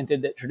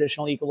documented that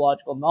traditional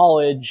ecological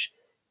knowledge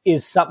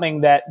is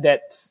something that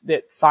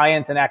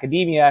science and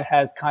academia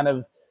has kind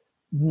of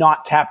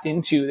not tapped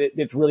into.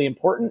 That's really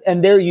important,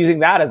 and they're using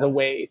that as a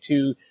way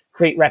to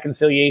create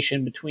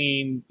reconciliation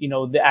between,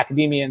 the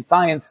academia and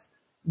science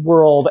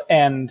world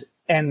and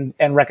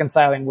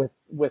reconciling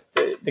with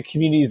the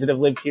communities that have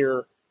lived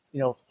here,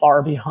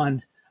 far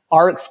beyond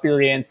our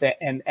experience,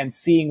 and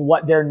seeing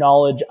what their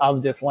knowledge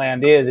of this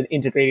land is and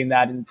integrating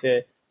that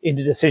into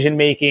decision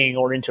making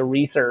or into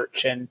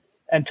research. And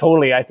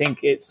totally, I think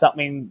it's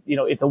something,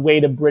 it's a way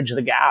to bridge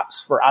the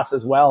gaps for us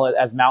as well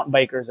as mountain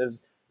bikers,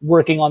 as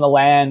working on the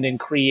land and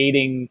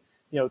creating,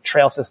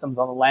 trail systems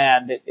on the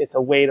land. It's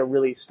a way to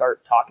really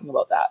start talking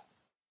about that.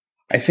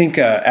 I think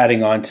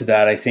adding on to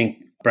that, I think,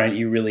 Brent,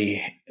 you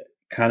really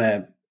kind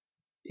of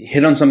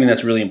hit on something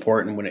that's really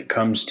important when it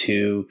comes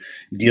to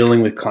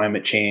dealing with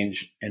climate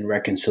change and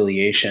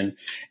reconciliation.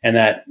 And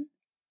that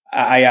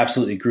I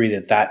absolutely agree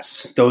that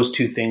those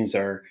two things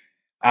are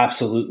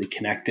absolutely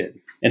connected.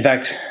 In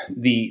fact,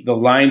 the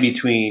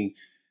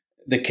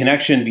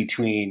connection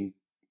between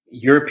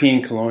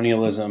European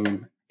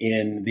colonialism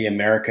in the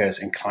Americas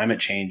and climate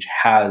change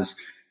has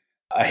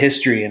a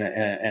history and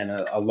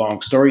a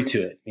long story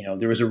to it.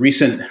 There was a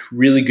recent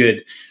really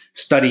good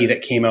study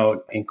that came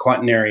out in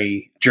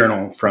Quaternary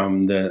Journal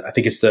from I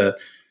think it's the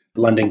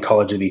London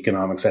College of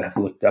Economics. I'd have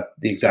to look up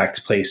the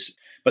exact place.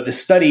 But the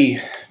study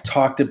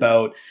talked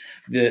about,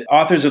 the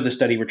authors of the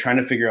study were trying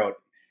to figure out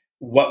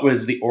what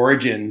was the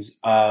origins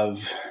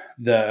of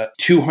the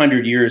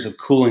 200 years of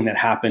cooling that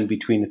happened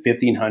between the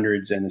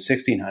 1500s and the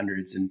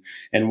 1600s,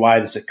 and why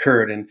this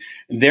occurred. And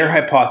their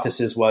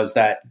hypothesis was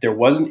that there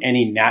wasn't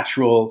any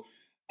natural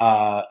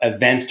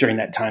events during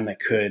that time that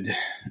could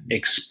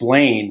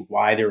explain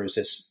why there was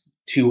this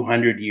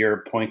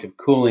 200-year point of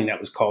cooling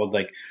that was called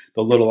like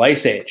the Little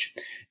Ice Age.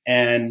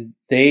 And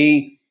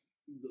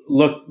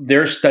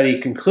their study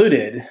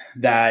concluded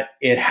that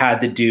it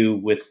had to do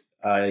with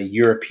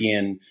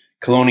European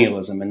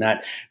colonialism, and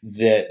that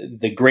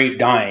the Great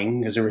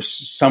Dying, because there was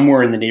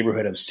somewhere in the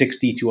neighborhood of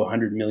 60 to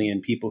 100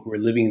 million people who were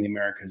living in the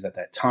Americas at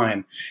that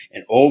time.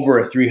 And over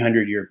a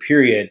 300-year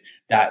period,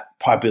 that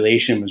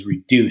population was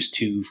reduced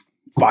to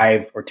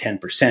 5 or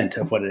 10%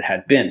 of what it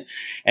had been.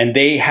 And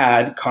they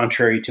had,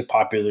 contrary to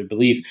popular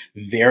belief,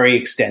 very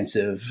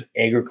extensive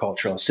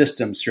agricultural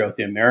systems throughout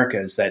the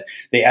Americas that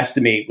they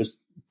estimate was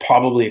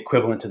probably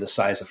equivalent to the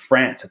size of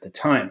France at the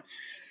time.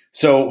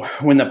 So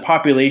when the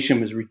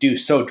population was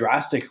reduced so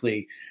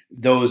drastically,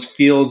 those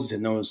fields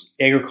and those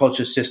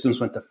agriculture systems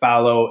went to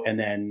fallow, and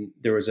then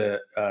there was a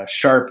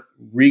sharp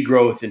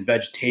regrowth in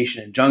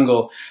vegetation and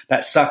jungle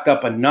that sucked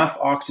up enough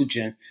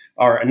oxygen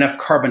or enough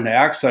carbon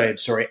dioxide,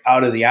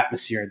 out of the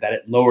atmosphere that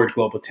it lowered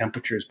global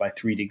temperatures by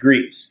 3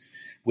 degrees,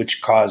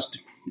 which caused,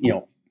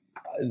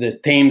 the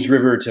Thames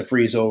River to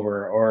freeze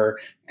over, or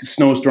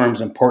snowstorms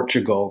in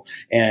Portugal,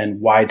 and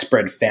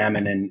widespread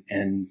famine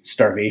and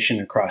starvation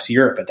across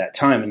Europe at that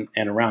time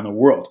and around the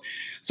world.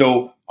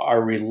 So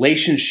our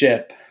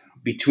relationship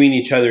between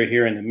each other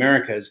here in the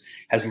Americas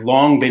has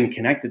long been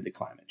connected to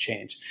climate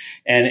change.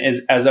 And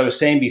as I was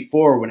saying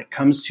before, when it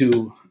comes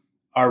to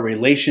our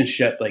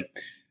relationship,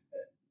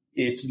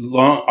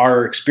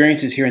 our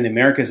experiences here in the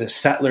Americas as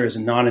settlers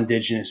and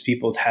non-Indigenous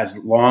peoples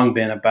has long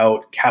been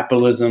about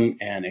capitalism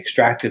and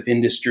extractive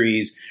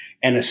industries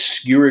and a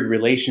skewered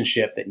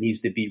relationship that needs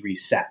to be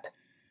reset.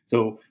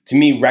 So to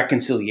me,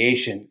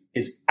 reconciliation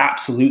is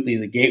absolutely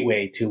the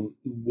gateway to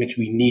which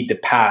we need to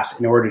pass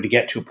in order to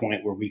get to a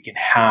point where we can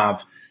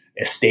have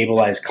a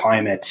stabilized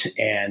climate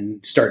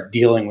and start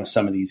dealing with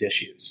some of these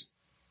issues.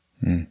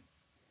 Mm.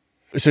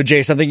 So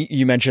Jay, something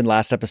you mentioned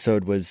last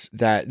episode was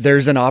that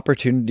there's an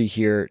opportunity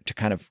here to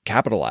kind of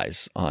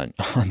capitalize on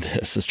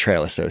this as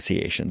trail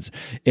associations,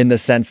 in the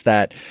sense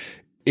that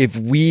if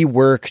we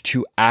work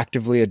to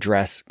actively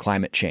address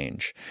climate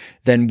change,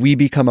 then we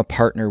become a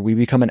partner, we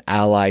become an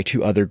ally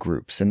to other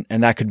groups. And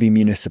that could be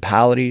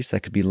municipalities,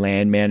 that could be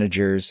land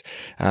managers,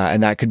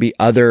 and that could be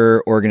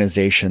other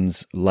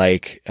organizations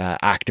like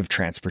active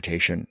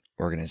transportation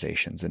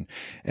organizations. And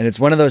it's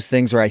one of those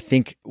things where I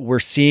think we're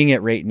seeing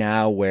it right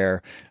now,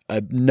 where a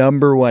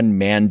number one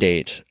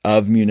mandate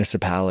of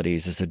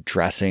municipalities is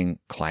addressing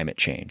climate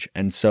change.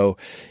 And so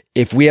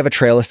if we have a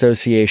trail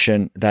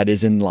association that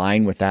is in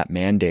line with that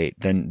mandate,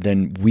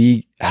 then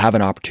we have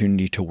an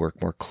opportunity to work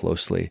more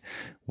closely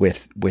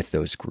with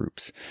those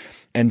groups.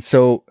 And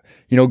so,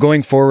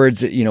 going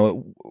forwards,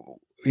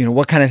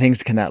 what kind of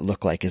things can that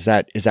look like? Is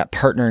that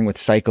partnering with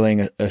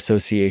cycling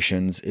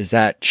associations? Is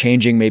that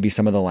changing maybe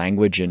some of the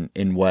language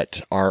in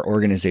what our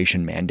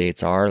organization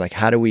mandates are? Like,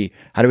 how do we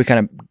kind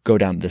of go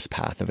down this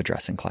path of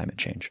addressing climate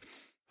change?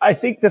 I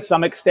think to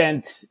some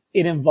extent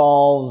it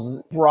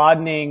involves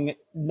broadening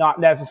not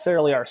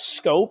necessarily our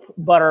scope,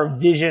 but our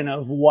vision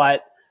of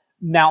what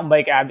mountain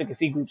bike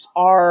advocacy groups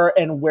are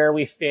and where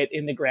we fit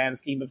in the grand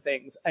scheme of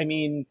things. I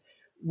mean,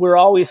 we're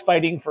always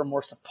fighting for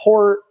more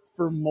support,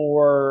 for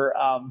more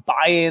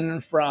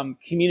buy-in from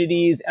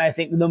communities. And I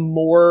think the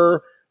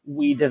more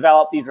we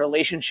develop these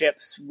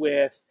relationships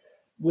with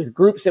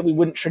groups that we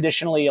wouldn't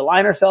traditionally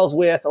align ourselves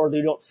with, or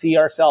we don't see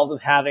ourselves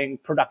as having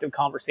productive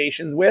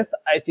conversations with,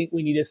 I think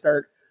we need to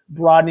start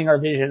broadening our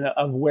vision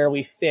of where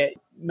we fit.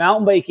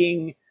 Mountain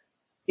biking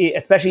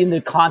especially in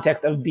the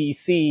context of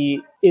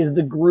BC, is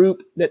the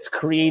group that's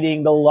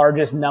creating the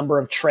largest number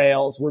of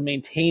trails. We're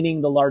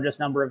maintaining the largest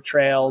number of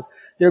trails.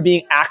 They're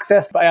being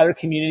accessed by other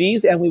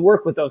communities, and we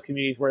work with those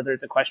communities, whether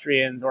it's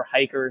equestrians or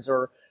hikers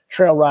or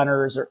trail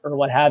runners or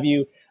what have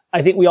you.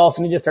 I think we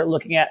also need to start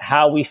looking at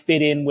how we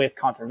fit in with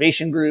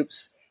conservation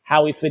groups,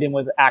 how we fit in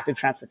with active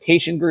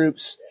transportation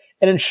groups,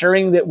 and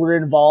ensuring that we're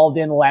involved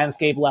in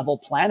landscape level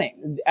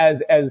planning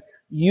as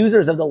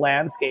users of the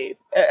landscape,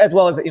 as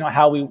well as,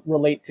 how we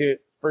relate to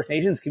First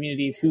Nations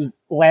communities whose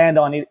land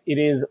on it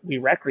is we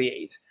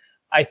recreate.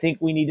 I think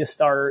we need to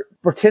start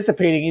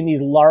participating in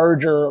these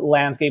larger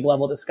landscape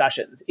level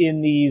discussions,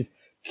 in these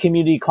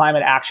community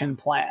climate action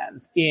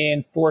plans,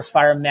 in forest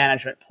fire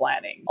management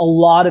planning. A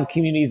lot of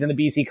communities in the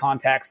BC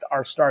context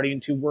are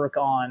starting to work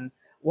on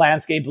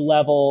landscape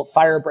level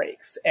fire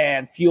breaks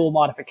and fuel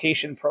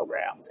modification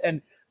programs.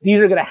 And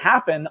these are going to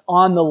happen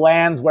on the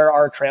lands where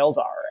our trails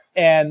are.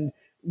 And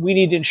we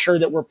need to ensure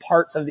that we're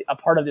a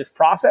part of this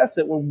process,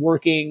 that we're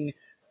working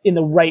in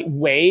the right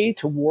way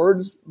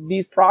towards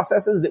these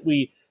processes, that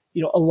we,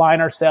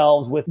 align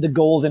ourselves with the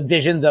goals and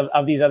visions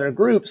of these other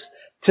groups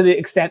to the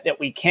extent that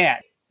we can.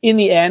 In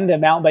the end, a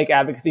mountain bike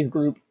advocacy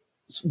group's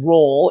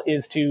role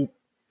is to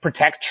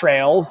protect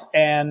trails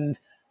and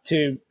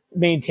to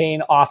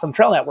maintain awesome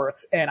trail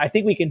networks. And I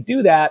think we can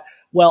do that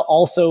while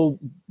also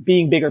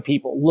being bigger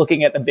people,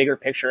 looking at the bigger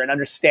picture and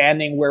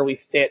understanding where we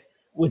fit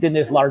within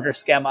this larger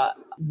schema.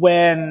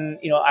 When,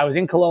 I was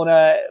in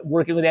Kelowna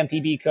working with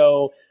MTB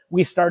Co.,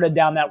 we started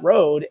down that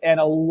road, and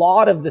a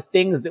lot of the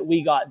things that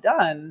we got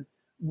done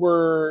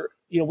were,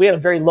 we had a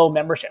very low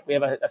membership. We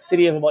have a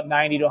city of about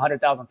 90 to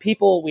 100,000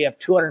 people. We have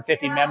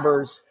 250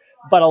 members,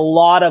 but a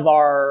lot of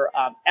our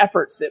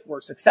efforts that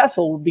were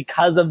successful were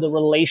because of the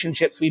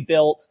relationships we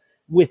built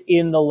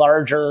within the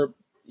larger,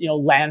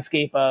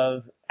 landscape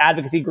of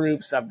advocacy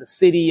groups, of the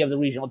city, of the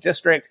regional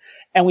district.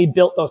 And we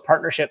built those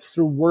partnerships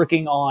through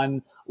working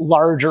on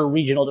larger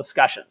regional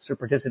discussions, through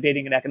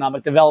participating in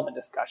economic development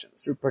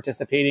discussions, through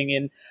participating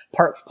in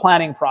parks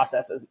planning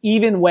processes.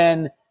 Even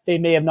when they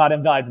may have not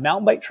involved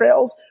mountain bike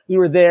trails, we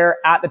were there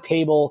at the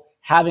table,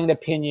 having an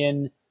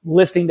opinion,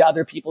 listening to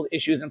other people's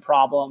issues and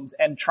problems,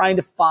 and trying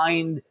to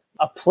find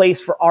a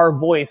place for our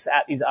voice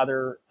at these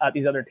other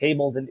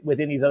tables and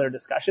within these other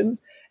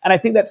discussions. And I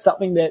think that's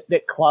something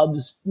that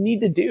clubs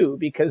need to do,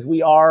 because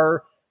we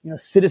are,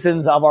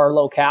 citizens of our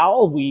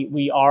locale.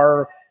 We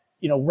are,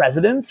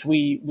 residents.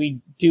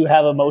 We do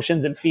have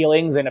emotions and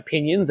feelings and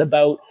opinions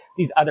about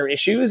these other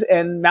issues.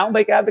 And mountain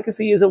bike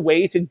advocacy is a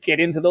way to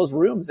get into those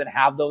rooms and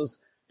have those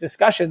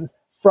discussions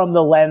from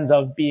the lens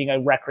of being a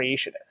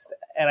recreationist.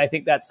 And I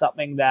think that's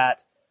something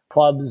that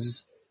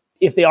clubs,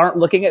 if they aren't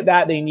looking at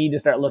that, they need to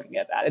start looking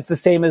at that. It's the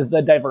same as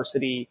the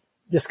diversity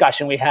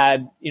discussion we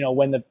had,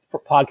 when the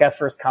podcast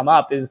first come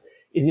up is,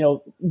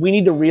 we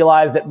need to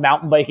realize that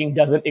mountain biking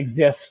doesn't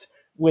exist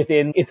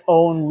within its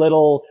own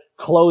little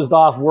closed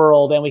off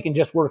world, and we can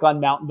just work on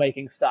mountain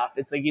biking stuff.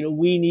 It's like,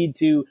 we need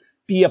to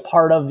be a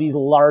part of these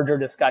larger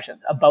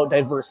discussions about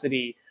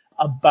diversity,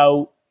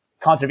 about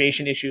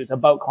conservation issues,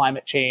 about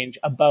climate change,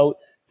 about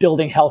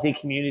building healthy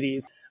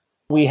communities.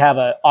 We have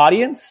an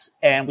audience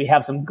and we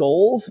have some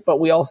goals, but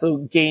we also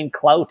gain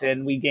clout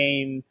and we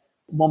gain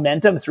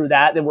momentum through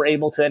that we're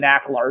able to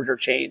enact larger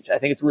change. I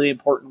think it's really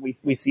important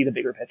we see the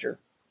bigger picture.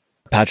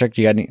 Patrick,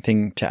 do you got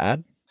anything to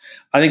add?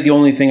 I think the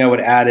only thing I would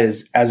add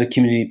is, as a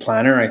community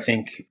planner, I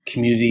think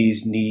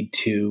communities need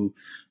to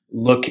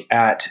look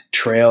at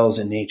trails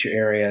and nature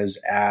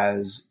areas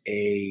as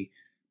a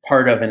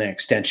part of an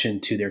extension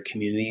to their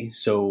community.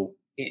 So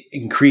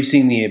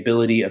increasing the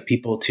ability of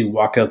people to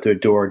walk out their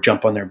door,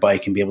 jump on their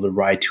bike, and be able to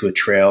ride to a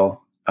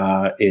trail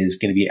is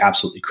going to be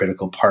absolutely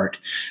critical part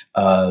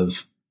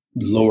of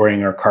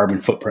lowering our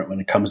carbon footprint when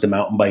it comes to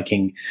mountain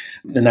biking.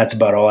 And that's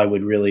about all I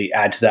would really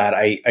add to that.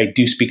 I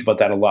do speak about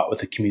that a lot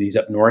with the communities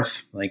up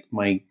north. Like,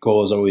 my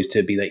goal is always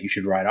to be that you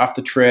should ride off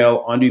the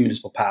trail, onto a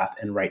municipal path,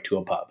 and right to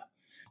a pub.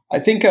 I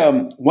think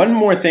one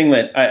more thing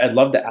that I'd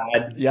love to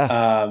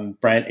add,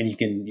 Brent, and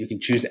you can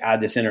choose to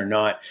add this in or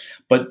not.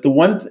 But the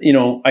one,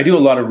 I do a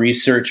lot of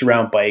research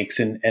around bikes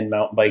and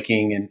mountain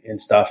biking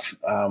and stuff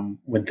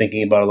when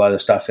thinking about a lot of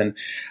this stuff. And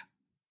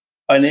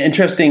an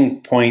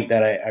interesting point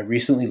that I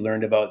recently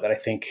learned about that I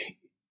think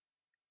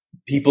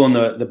people in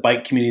the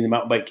bike community, the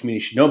mountain bike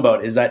community, should know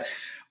about is that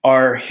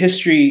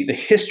the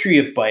history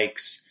of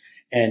bikes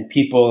and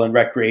people and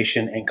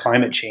recreation and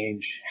climate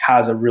change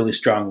has a really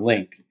strong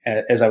link.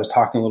 As I was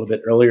talking a little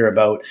bit earlier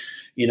about,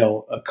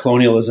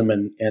 colonialism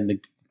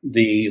and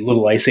the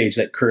little ice age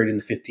that occurred in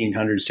the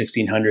 1500s,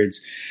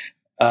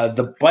 1600s,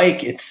 the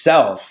bike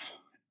itself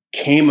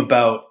came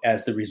about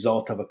as the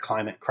result of a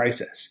climate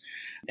crisis.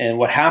 And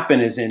what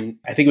happened is I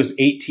think it was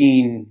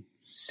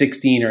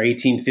 1816 or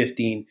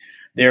 1815,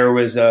 there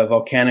was a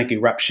volcanic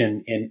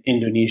eruption in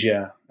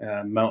Indonesia,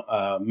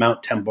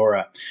 Mount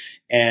Tambora.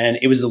 And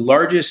it was the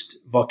largest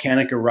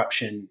volcanic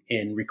eruption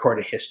in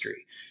recorded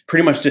history.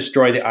 Pretty much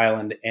destroyed the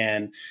island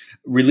and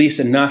released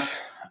enough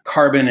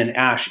carbon and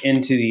ash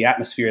into the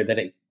atmosphere that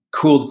it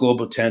cooled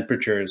global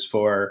temperatures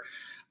for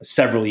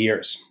several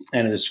years,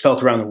 and it was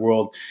felt around the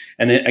world.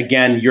 And then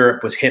again,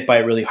 Europe was hit by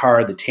it really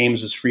hard. The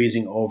Thames was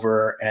freezing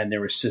over, and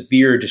there were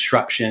severe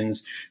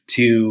disruptions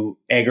to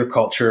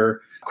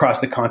agriculture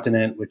across the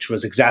continent, which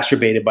was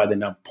exacerbated by the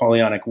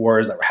Napoleonic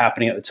Wars that were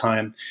happening at the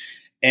time.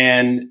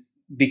 And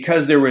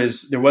because there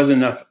wasn't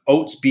enough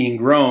oats being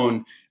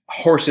grown,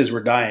 horses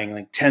were dying.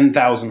 Like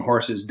 10,000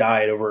 horses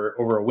died over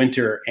a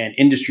winter, and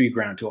industry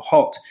ground to a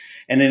halt.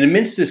 And then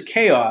amidst this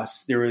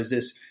chaos, there was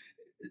this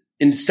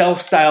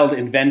self-styled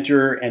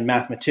inventor and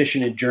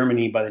mathematician in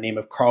Germany by the name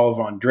of Carl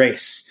von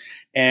Drais.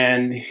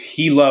 And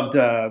he loved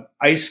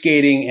ice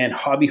skating and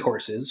hobby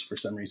horses for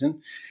some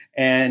reason.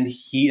 And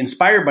he,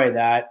 inspired by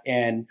that,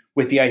 and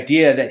with the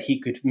idea that he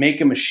could make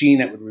a machine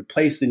that would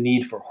replace the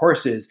need for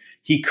horses,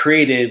 he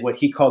created what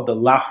he called the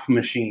Lauf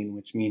machine,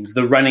 which means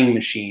the running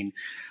machine,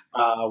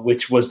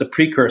 which was the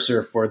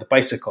precursor for the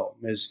bicycle.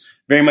 It was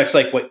very much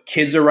like what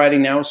kids are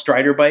riding now,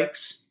 Strider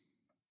bikes.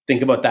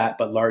 Think about that,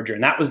 but larger.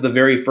 And that was the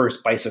very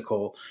first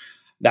bicycle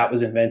that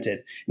was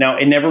invented. Now,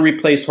 it never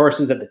replaced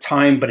horses at the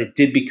time, but it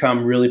did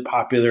become really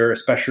popular,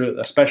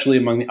 especially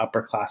among the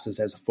upper classes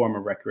as a form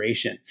of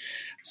recreation.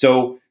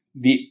 So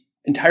the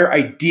entire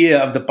idea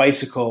of the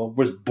bicycle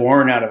was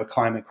born out of a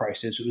climate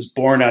crisis. It was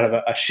born out of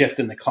a shift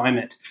in the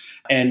climate.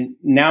 And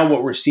now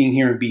what we're seeing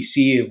here in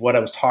BC, what I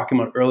was talking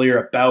about earlier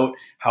about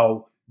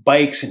how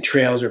bikes and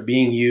trails are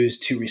being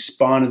used to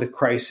respond to the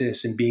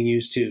crisis and being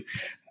used to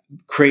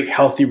create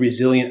healthy,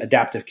 resilient,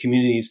 adaptive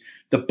communities,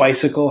 the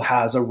bicycle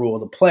has a role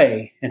to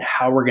play in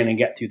how we're going to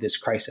get through this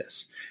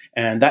crisis.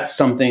 And that's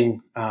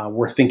something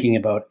we're thinking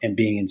about and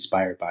being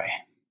inspired by.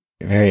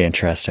 Very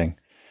interesting.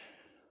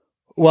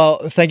 Well,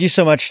 thank you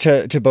so much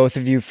to both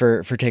of you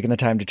for taking the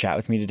time to chat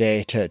with me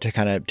today, to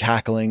kind of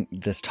tackling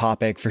this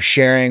topic, for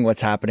sharing what's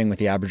happening with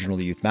the Aboriginal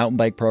Youth Mountain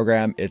Bike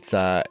Program. It's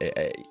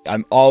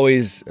I'm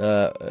always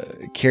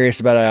curious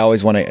about it. I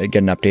always want to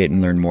get an update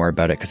and learn more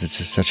about it because it's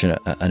just such an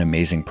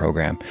amazing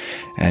program.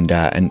 And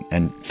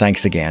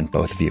thanks again,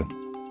 both of you.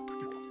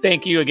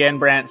 Thank you again,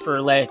 Brent, for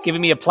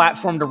giving me a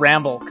platform to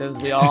ramble, because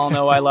we all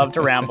know I love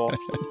to ramble.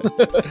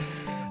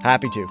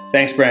 Happy to.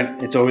 Thanks,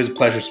 Brent. It's always a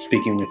pleasure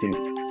speaking with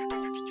you.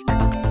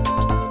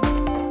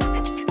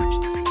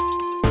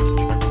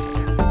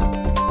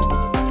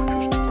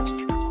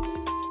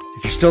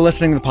 Still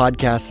listening to the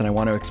podcast, then I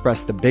want to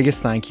express the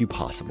biggest thank you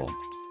possible.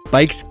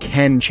 Bikes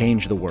can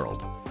change the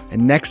world.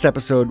 And next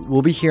episode,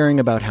 we'll be hearing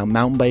about how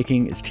mountain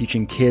biking is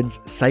teaching kids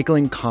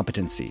cycling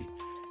competency,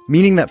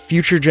 meaning that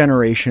future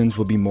generations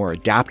will be more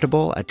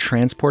adaptable at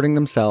transporting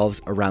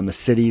themselves around the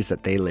cities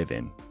that they live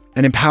in,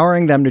 and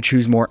empowering them to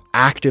choose more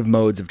active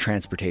modes of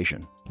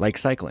transportation, like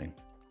cycling.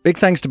 Big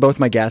thanks to both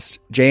my guests,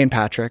 Jay and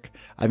Patrick.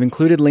 I've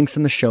included links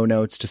in the show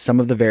notes to some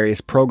of the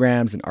various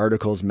programs and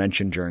articles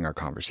mentioned during our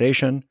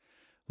conversation.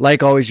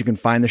 Like always, you can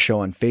find the show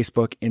on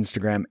Facebook,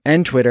 Instagram,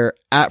 and Twitter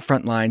at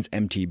Frontlines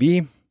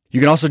MTB. You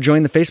can also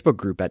join the Facebook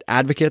group at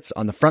Advocates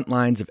on the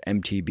Frontlines of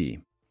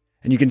MTB.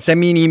 And you can send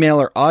me an email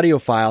or audio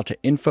file to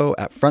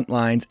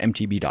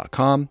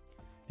info@frontlinesmtb.com.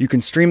 You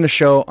can stream the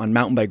show on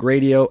Mountain Bike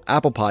Radio,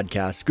 Apple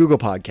Podcasts, Google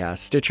Podcasts,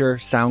 Stitcher,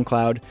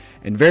 SoundCloud,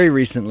 and very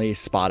recently,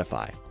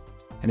 Spotify.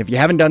 And if you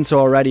haven't done so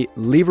already,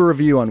 leave a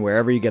review on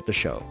wherever you get the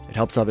show. It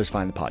helps others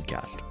find the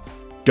podcast.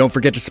 Don't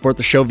forget to support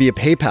the show via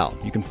PayPal.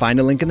 You can find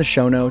a link in the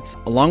show notes,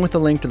 along with a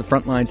link to the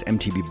Frontlines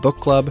MTB Book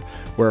Club,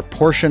 where a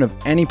portion of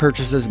any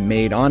purchases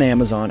made on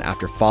Amazon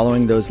after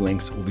following those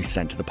links will be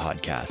sent to the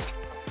podcast.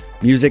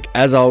 Music,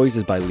 as always,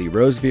 is by Lee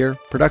Rosevear.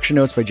 Production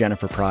notes by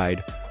Jennifer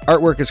Pride.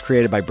 Artwork is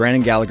created by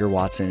Brandon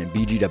Gallagher-Watson and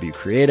BGW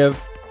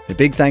Creative. And a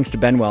big thanks to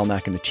Ben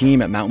Welnack and the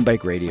team at Mountain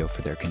Bike Radio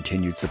for their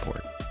continued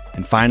support.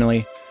 And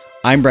finally,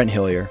 I'm Brent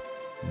Hillier.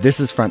 This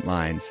is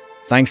Frontlines.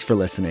 Thanks for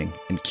listening,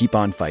 and keep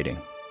on fighting.